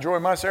night, and I enjoy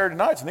my Saturday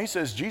nights. And he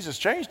says, Jesus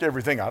changed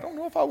everything. I don't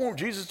know if I want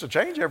Jesus to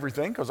change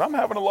everything because I'm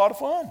having a lot of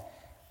fun.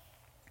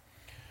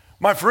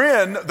 My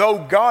friend, though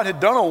God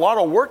had done a lot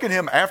of work in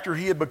him after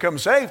he had become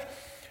saved,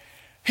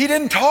 he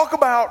didn't talk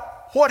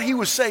about what he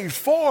was saved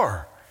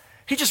for.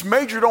 He just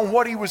majored on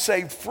what he was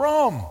saved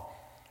from.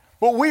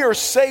 But we are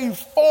saved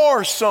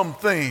for some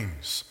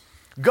things.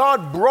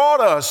 God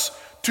brought us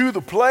to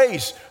the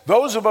place,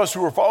 those of us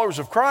who are followers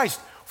of Christ,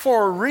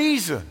 for a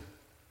reason.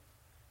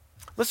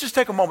 Let's just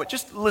take a moment.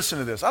 Just listen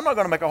to this. I'm not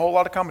going to make a whole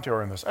lot of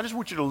commentary on this. I just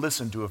want you to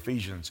listen to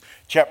Ephesians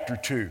chapter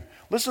 2.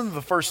 Listen to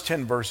the first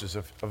 10 verses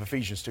of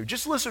Ephesians 2.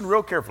 Just listen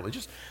real carefully.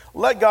 Just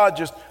let God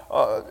just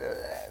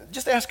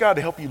ask God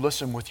to help you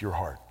listen with your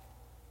heart.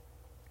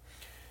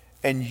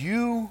 And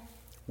you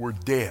were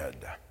dead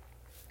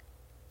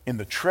in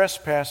the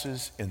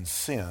trespasses and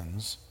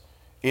sins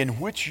in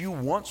which you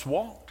once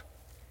walked,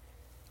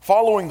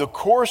 following the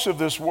course of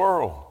this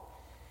world,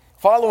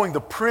 following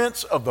the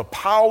prince of the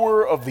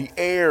power of the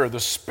air, the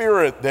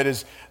spirit that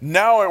is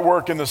now at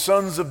work in the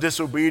sons of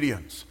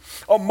disobedience,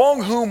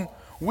 among whom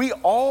we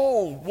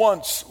all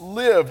once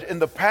lived in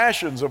the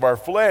passions of our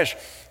flesh,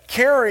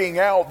 carrying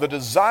out the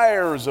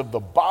desires of the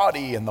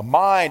body and the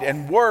mind,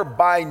 and were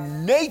by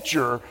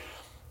nature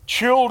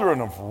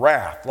children of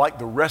wrath like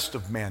the rest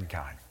of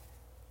mankind.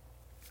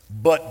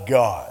 But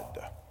God,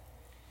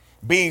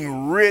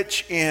 being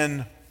rich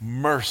in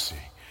mercy,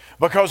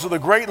 because of the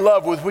great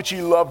love with which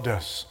He loved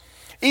us,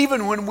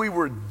 even when we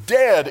were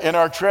dead in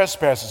our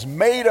trespasses,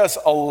 made us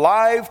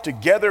alive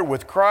together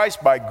with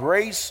Christ. By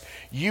grace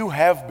you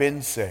have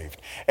been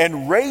saved,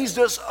 and raised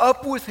us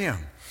up with Him,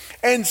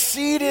 and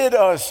seated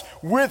us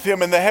with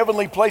Him in the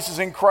heavenly places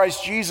in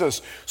Christ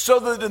Jesus, so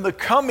that in the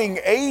coming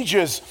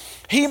ages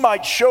He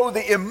might show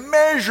the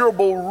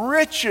immeasurable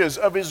riches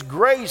of His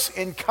grace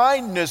in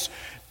kindness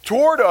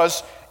toward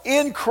us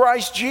in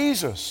Christ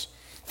Jesus.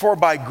 For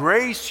by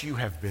grace you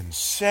have been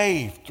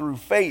saved through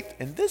faith,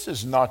 and this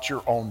is not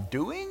your own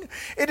doing.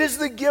 It is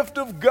the gift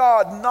of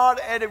God, not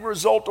as a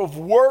result of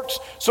works,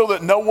 so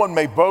that no one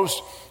may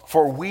boast.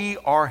 For we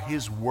are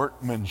His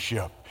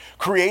workmanship,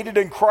 created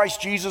in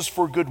Christ Jesus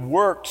for good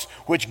works,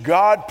 which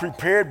God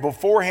prepared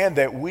beforehand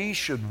that we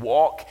should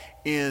walk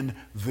in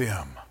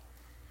them.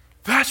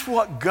 That's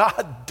what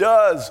God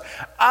does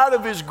out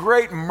of His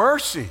great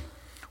mercy.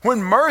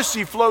 When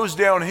mercy flows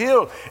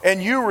downhill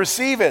and you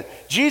receive it,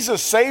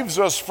 Jesus saves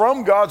us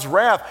from God's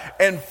wrath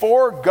and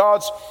for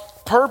God's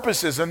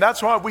purposes. And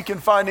that's why we can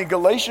find in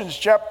Galatians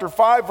chapter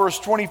 5, verse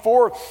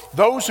 24,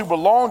 those who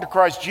belong to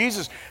Christ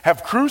Jesus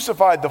have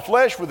crucified the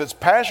flesh with its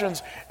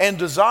passions and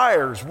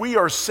desires. We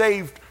are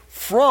saved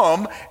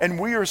from and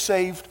we are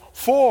saved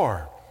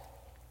for.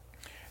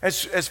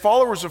 As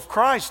followers of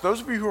Christ, those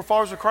of you who are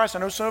followers of Christ, I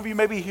know some of you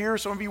may be here,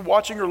 some of you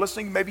watching or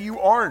listening, maybe you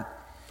aren't.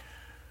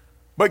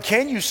 But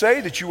can you say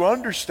that you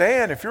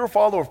understand, if you're a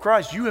follower of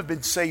Christ, you have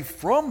been saved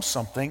from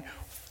something,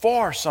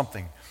 from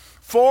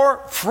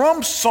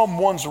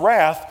someone's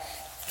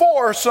wrath,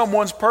 for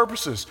someone's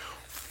purposes,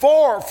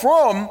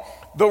 from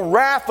the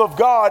wrath of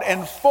God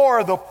and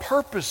for the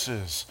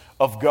purposes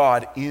of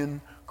God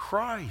in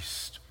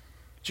Christ.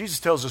 Jesus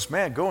tells us,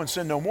 man, go and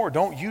sin no more.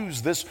 Don't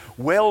use this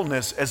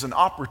wellness as an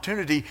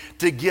opportunity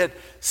to get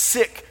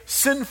sick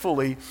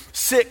sinfully,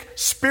 sick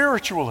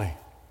spiritually.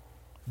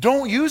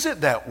 Don't use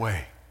it that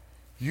way.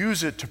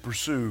 Use it to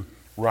pursue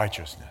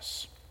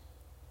righteousness.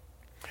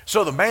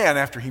 So the man,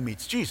 after he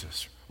meets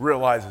Jesus,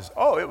 realizes,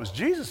 oh, it was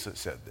Jesus that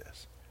said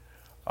this.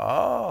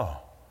 Oh.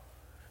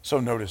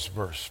 So notice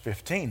verse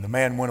 15. The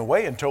man went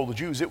away and told the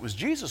Jews it was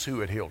Jesus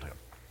who had healed him.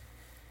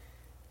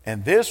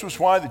 And this was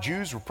why the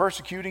Jews were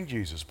persecuting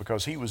Jesus,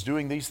 because he was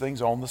doing these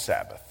things on the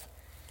Sabbath.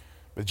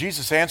 But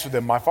Jesus answered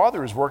them, my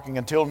Father is working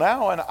until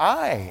now, and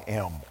I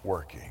am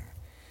working.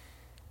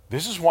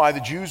 This is why the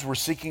Jews were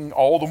seeking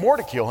all the more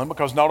to kill him,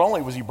 because not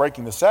only was he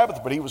breaking the Sabbath,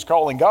 but he was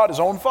calling God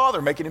his own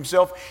Father, making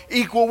himself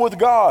equal with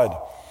God.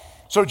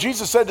 So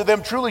Jesus said to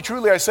them, truly,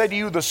 truly, I say to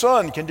you, the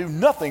Son can do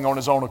nothing on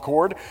his own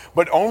accord,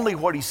 but only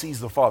what he sees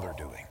the Father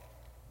doing.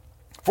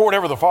 For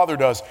whatever the Father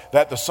does,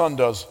 that the Son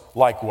does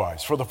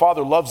likewise. For the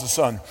Father loves the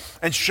Son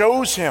and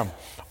shows him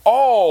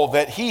all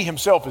that he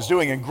himself is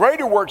doing. And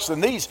greater works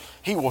than these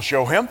he will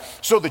show him,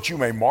 so that you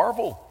may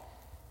marvel.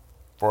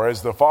 For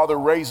as the Father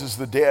raises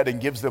the dead and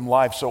gives them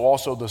life, so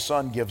also the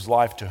Son gives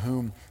life to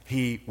whom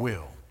he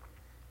will.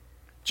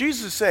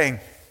 Jesus is saying,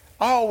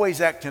 I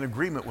always act in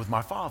agreement with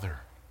my Father.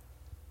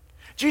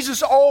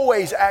 Jesus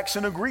always acts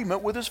in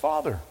agreement with his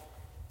Father.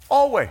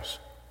 Always.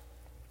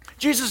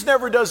 Jesus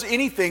never does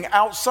anything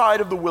outside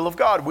of the will of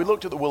God. We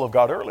looked at the will of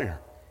God earlier.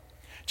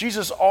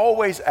 Jesus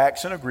always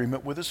acts in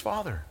agreement with his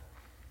Father.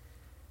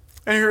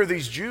 And here are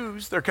these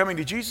Jews, they're coming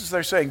to Jesus,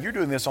 they're saying, you're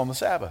doing this on the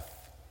Sabbath.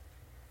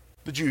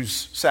 The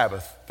Jews'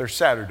 Sabbath, their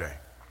Saturday,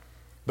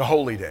 the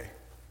holy day.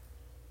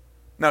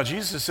 Now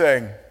Jesus is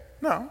saying,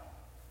 no.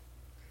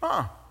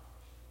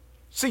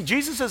 See,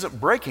 Jesus isn't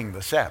breaking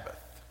the Sabbath.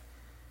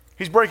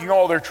 He's breaking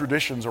all their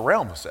traditions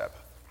around the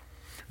Sabbath.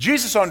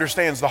 Jesus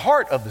understands the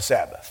heart of the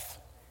Sabbath.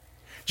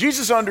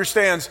 Jesus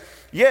understands,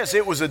 yes,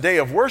 it was a day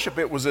of worship,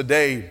 it was a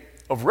day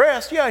of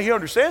rest. Yeah, he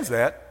understands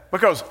that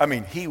because,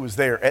 he was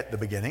there at the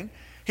beginning.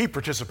 He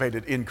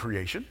participated in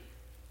creation.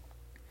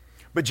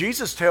 But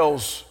Jesus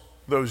tells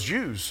those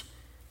Jews,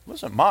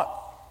 listen,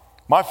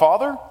 my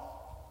Father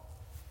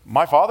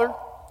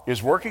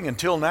is working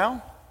until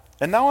now,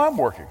 and now I'm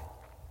working.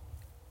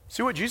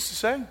 See what Jesus is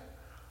saying?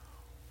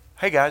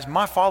 Hey guys,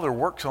 my Father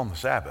works on the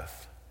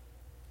Sabbath.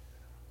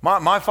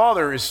 My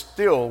Father is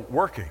still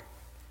working.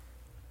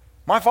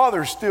 My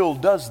Father still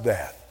does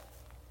that.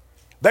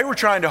 They were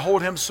trying to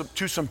hold him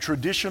to some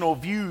traditional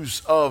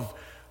views of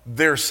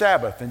their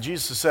Sabbath, and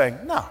Jesus is saying,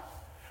 no,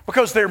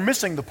 because they're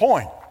missing the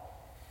point.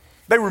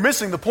 They were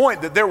missing the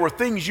point that there were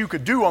things you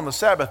could do on the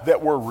Sabbath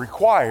that were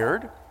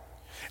required,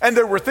 and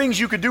there were things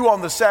you could do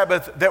on the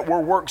Sabbath that were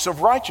works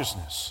of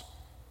righteousness.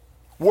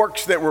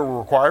 Works that were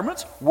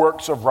requirements,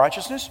 works of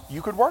righteousness,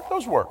 you could work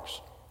those works.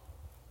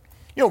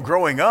 You know,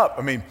 growing up,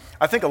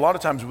 I think a lot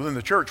of times within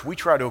the church, we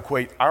try to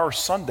equate our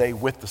Sunday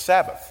with the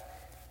Sabbath.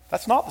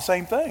 That's not the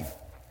same thing.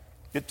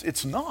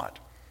 It's not.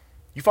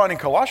 You find in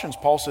Colossians,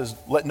 Paul says,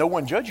 let no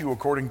one judge you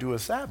according to a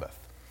Sabbath.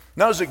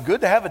 Now, is it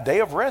good to have a day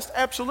of rest?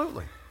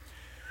 Absolutely.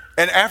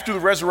 And after the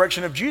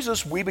resurrection of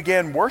Jesus,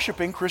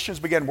 Christians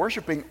began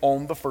worshiping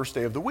on the first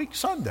day of the week,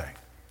 Sunday.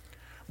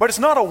 But it's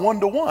not a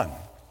one-to-one.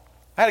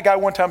 I had a guy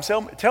one time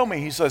tell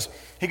me,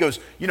 he goes,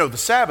 you know, the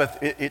Sabbath,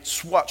 it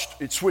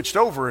switched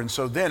over, and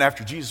so then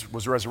after Jesus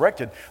was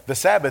resurrected, the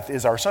Sabbath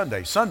is our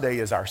Sunday. Sunday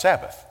is our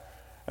Sabbath.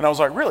 And I was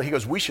like, really? He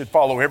goes, we should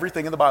follow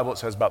everything in the Bible that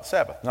says about the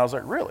Sabbath. And I was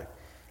like, really?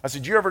 I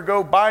said, you ever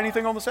go buy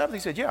anything on the Sabbath? He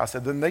said, yeah. I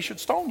said, then they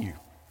should stone you.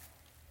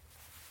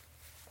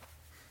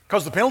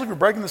 Because the penalty for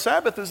breaking the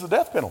Sabbath is the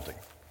death penalty.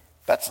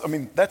 That's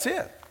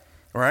it,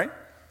 all right?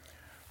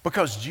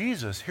 Because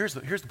Jesus, here's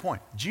the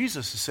point.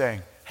 Jesus is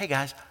saying, hey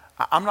guys,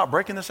 I'm not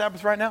breaking the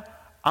Sabbath right now.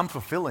 I'm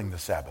fulfilling the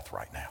Sabbath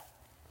right now.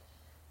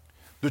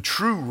 The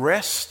true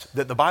rest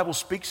that the Bible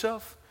speaks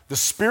of, the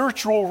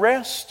spiritual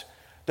rest,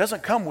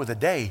 doesn't come with a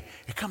day.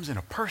 It comes in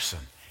a person,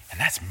 and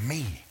that's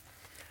me.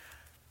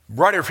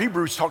 Writer of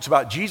Hebrews talks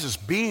about Jesus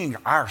being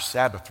our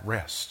Sabbath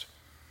rest.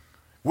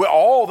 With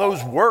all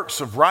those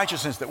works of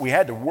righteousness that we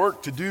had to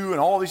work to do and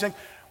all these things,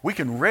 we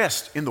can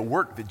rest in the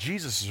work that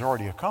Jesus has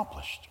already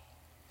accomplished.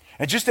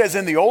 And just as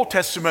in the Old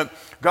Testament,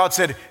 God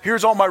said,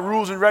 here's all my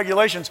rules and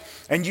regulations,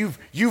 and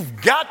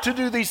you've got to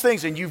do these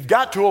things, and you've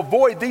got to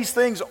avoid these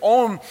things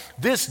on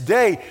this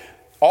day.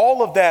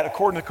 All of that,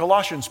 according to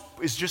Colossians,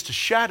 is just a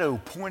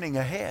shadow pointing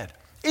ahead.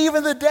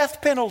 Even the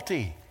death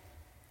penalty.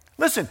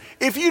 Listen,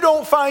 if you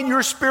don't find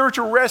your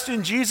spiritual rest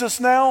in Jesus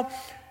now,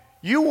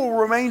 you will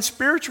remain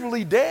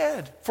spiritually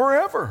dead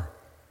forever.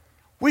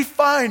 We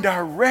find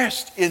our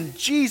rest in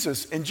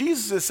Jesus, and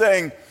Jesus is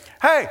saying,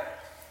 hey,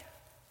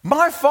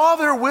 my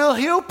Father will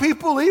heal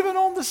people even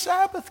on the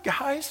Sabbath,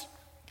 guys.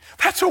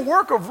 That's a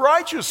work of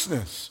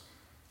righteousness.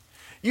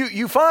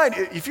 You find,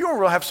 if you want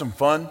to really have some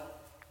fun,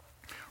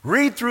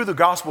 read through the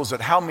Gospels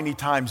at how many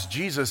times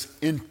Jesus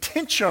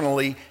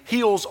intentionally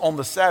heals on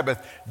the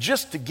Sabbath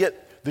just to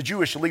get the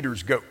Jewish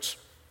leaders' goats.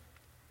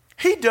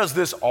 He does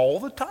this all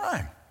the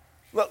time.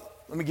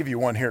 Let me give you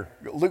one here.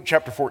 Luke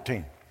chapter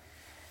 14.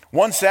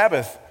 One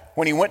Sabbath,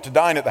 when he went to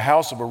dine at the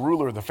house of a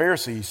ruler of the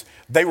Pharisees,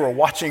 they were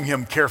watching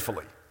him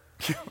carefully.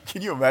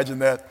 Can you imagine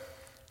that?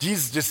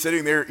 Jesus just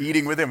sitting there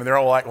eating with him, and they're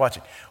all like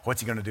watching. What's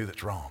he going to do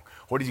that's wrong?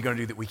 What is he going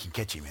to do that we can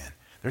catch him in?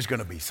 There's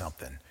going to be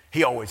something.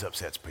 He always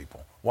upsets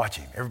people. Watch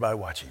him. Everybody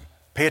watch him.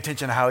 Pay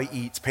attention to how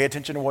he eats. Pay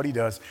attention to what he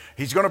does.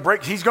 He's going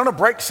to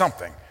break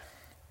something.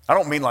 I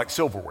don't mean like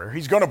silverware.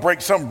 He's going to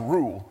break some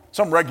rule,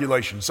 some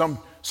regulation, some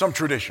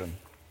tradition.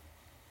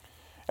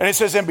 And it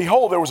says, and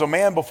behold, there was a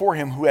man before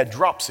him who had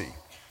dropsy,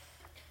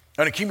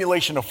 an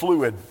accumulation of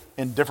fluid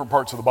in different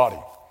parts of the body.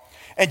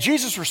 And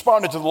Jesus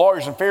responded to the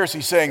lawyers and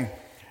Pharisees saying,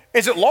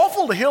 is it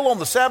lawful to heal on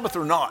the Sabbath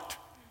or not?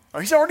 Now,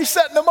 he's already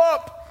setting them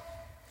up.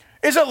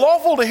 Is it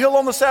lawful to heal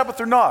on the Sabbath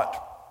or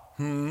not?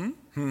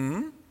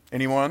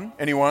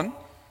 Anyone?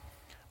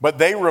 But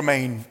they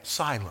remained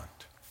silent.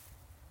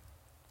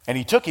 And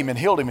he took him and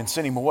healed him and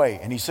sent him away.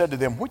 And he said to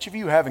them, which of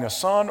you having a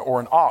son or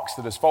an ox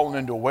that has fallen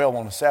into a well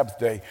on a Sabbath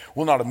day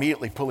will not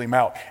immediately pull him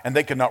out? And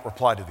they could not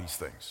reply to these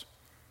things.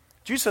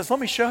 Jesus says, let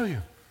me show you.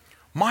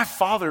 My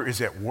Father is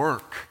at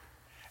work,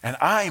 and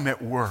I am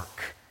at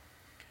work.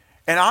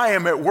 And I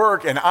am at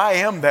work, and I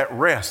am that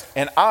rest.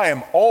 And I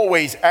am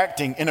always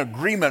acting in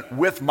agreement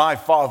with my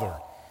Father.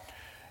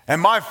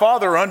 And my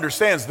Father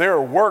understands there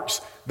are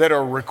works that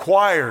are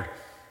required,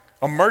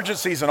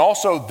 emergencies, and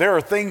also there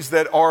are things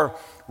that are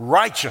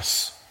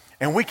righteous.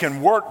 And we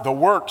can work the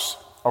works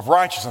of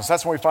righteousness.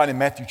 That's what we find in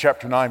Matthew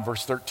chapter 9,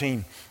 verse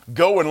 13.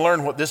 Go and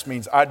learn what this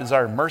means. I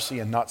desire mercy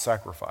and not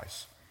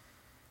sacrifice.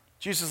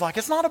 Jesus is like,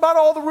 it's not about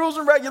all the rules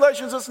and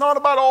regulations. It's not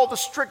about all the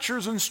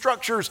strictures and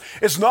structures.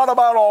 It's not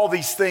about all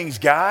these things,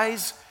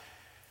 guys.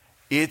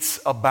 It's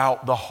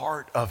about the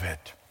heart of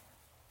it.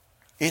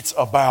 It's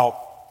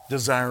about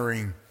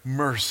desiring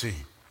mercy.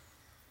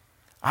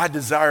 I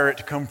desire it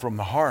to come from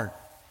the heart.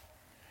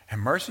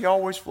 And mercy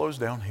always flows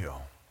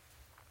downhill.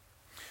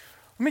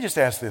 Let me just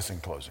ask this in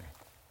closing.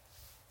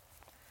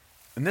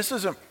 And this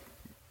is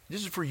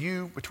for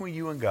you, between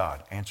you and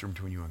God. Answer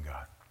between you and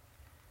God.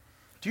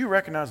 Do you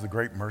recognize the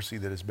great mercy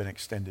that has been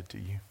extended to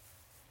you?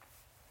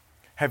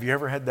 Have you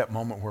ever had that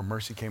moment where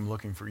mercy came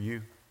looking for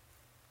you?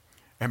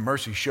 And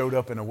mercy showed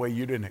up in a way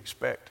you didn't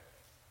expect?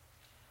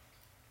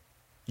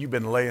 You've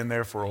been laying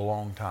there for a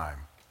long time,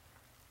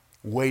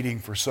 waiting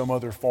for some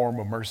other form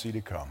of mercy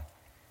to come,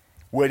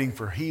 waiting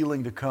for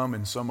healing to come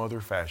in some other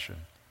fashion,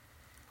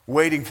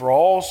 waiting for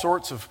all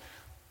sorts of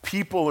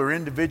people or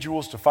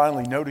individuals to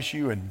finally notice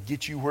you and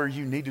get you where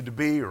you needed to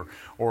be,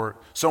 or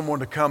someone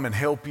to come and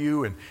help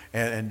you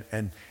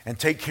and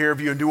take care of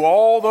you and do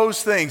all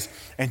those things.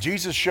 And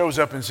Jesus shows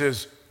up and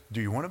says, do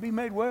you want to be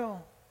made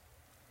well?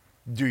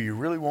 Do you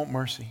really want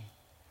mercy?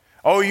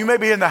 Oh, you may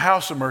be in the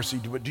house of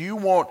mercy, but do you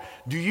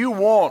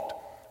want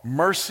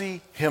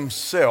mercy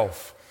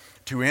himself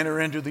to enter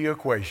into the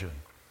equation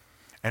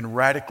and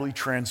radically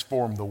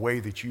transform the way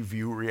that you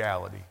view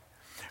reality.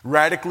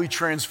 Radically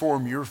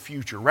transform your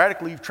future.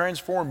 Radically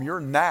transform your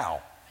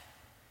now.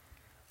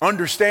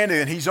 Understanding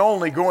that He's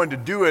only going to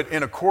do it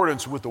in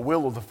accordance with the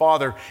will of the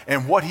Father,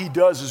 and what He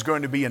does is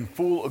going to be in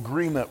full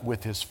agreement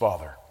with His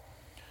Father.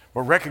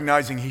 But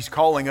recognizing He's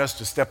calling us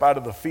to step out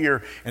of the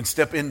fear and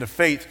step into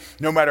faith,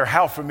 no matter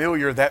how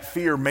familiar that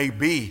fear may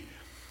be,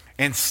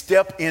 and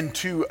step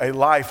into a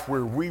life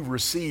where we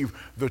receive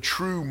the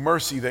true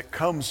mercy that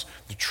comes,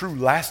 the true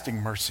lasting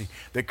mercy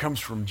that comes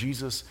from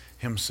Jesus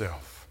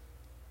Himself.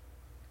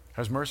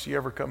 Has mercy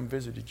ever come and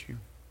visited you?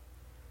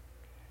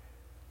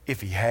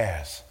 If He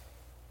has,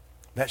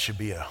 that should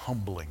be a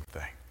humbling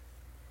thing.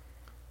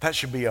 That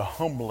should be a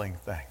humbling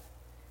thing.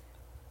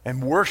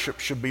 And worship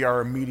should be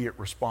our immediate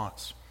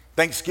response.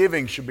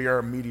 Thanksgiving should be our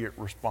immediate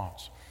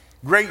response.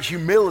 Great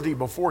humility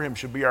before Him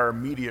should be our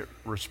immediate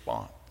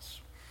response.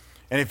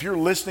 And if you're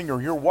listening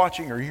or you're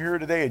watching or you're here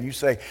today and you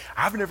say,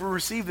 I've never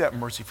received that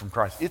mercy from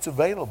Christ, it's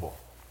available.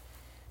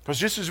 Because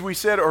just as we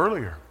said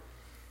earlier,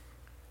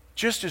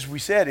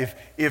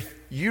 if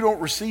you don't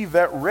receive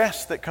that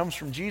rest that comes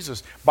from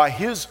Jesus by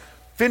His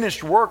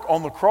finished work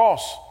on the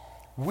cross,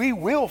 we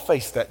will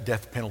face that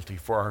death penalty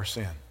for our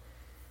sin.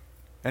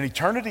 An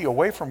eternity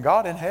away from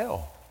God in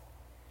hell.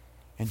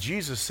 And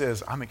Jesus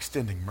says, I'm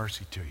extending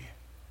mercy to you.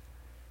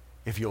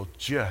 If you'll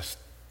just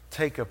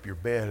take up your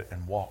bed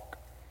and walk.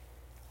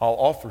 I'll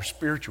offer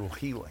spiritual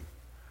healing.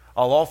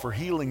 I'll offer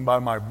healing by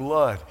my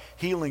blood,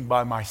 healing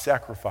by my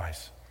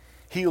sacrifice,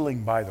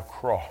 healing by the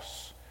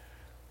cross.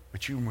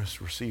 But you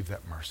must receive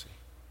that mercy.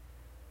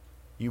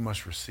 You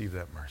must receive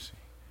that mercy.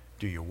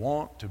 Do you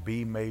want to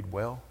be made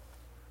well?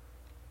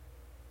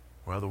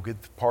 Well, the good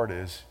part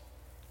is,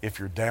 if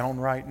you're down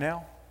right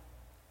now,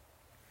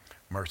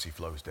 mercy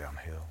flows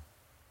downhill.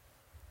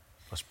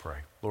 Let's pray.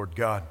 Lord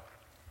God,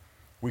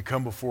 we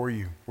come before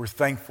you. We're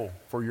thankful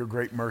for your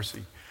great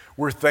mercy.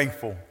 We're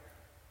thankful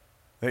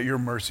that your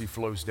mercy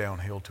flows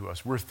downhill to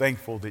us. We're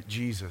thankful that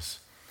Jesus,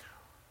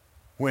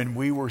 when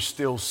we were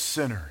still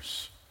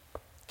sinners,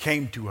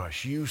 came to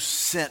us. You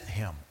sent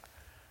Him.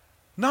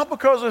 Not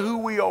because of who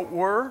we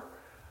were.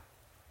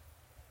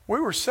 We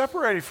were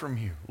separated from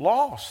you,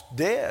 lost,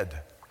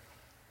 dead.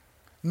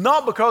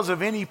 Not because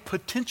of any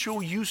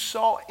potential you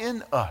saw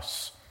in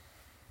us.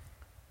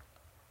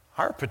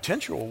 Our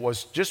potential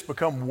was just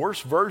become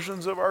worse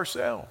versions of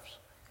ourselves.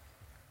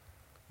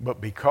 But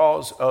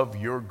because of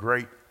your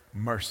great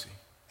mercy,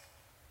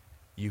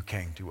 you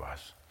came to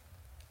us.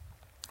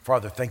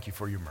 Father, thank you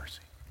for your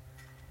mercy.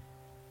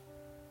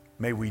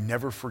 May we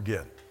never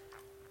forget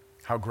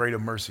how great a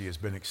mercy has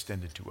been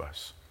extended to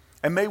us.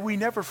 And may we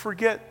never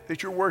forget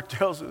that your word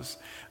tells us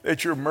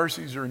that your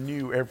mercies are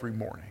new every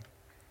morning.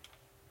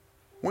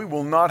 We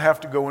will not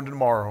have to go into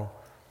tomorrow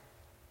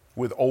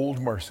with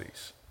old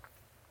mercies.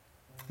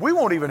 We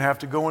won't even have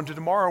to go into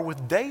tomorrow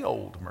with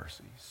day-old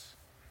mercies.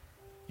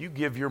 You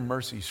give your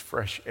mercies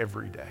fresh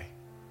every day.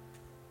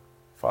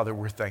 Father,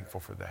 we're thankful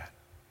for that.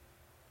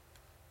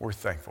 We're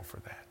thankful for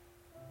that.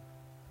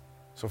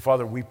 So,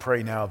 Father, we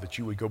pray now that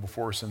you would go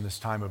before us in this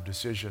time of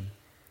decision.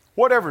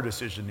 Whatever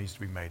decision needs to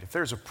be made. If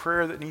there's a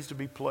prayer that needs to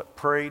be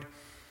prayed,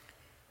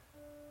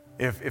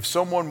 if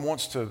someone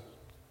wants to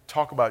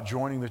talk about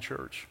joining the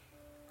church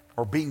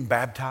or being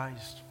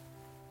baptized,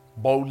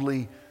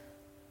 boldly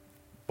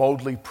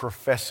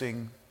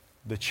professing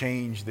the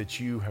change that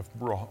you have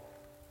brought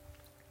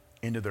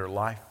into their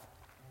life.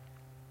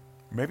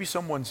 Maybe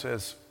someone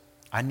says,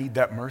 I need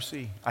that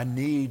mercy. I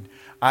need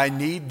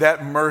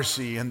that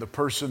mercy in the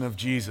person of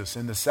Jesus,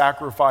 in the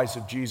sacrifice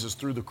of Jesus,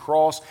 through the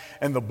cross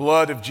and the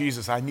blood of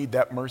Jesus. I need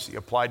that mercy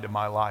applied to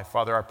my life.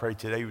 Father, I pray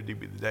today would be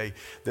the day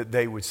that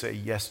they would say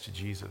yes to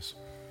Jesus.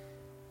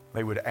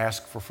 They would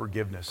ask for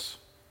forgiveness.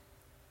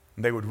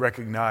 And they would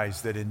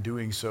recognize that in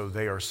doing so,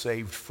 they are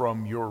saved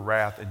from your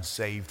wrath and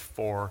saved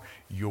for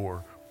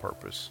your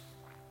purpose.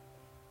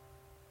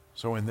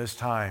 So in this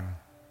time,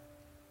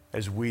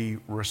 as we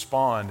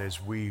respond,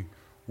 as we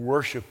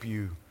worship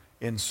you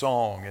in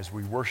song, as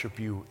we worship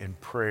you in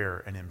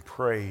prayer and in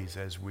praise,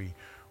 as we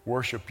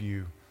worship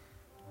you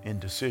in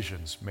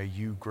decisions, may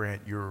you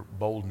grant your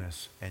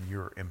boldness and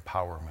your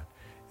empowerment.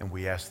 And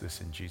we ask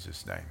this in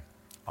Jesus' name.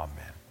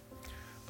 Amen.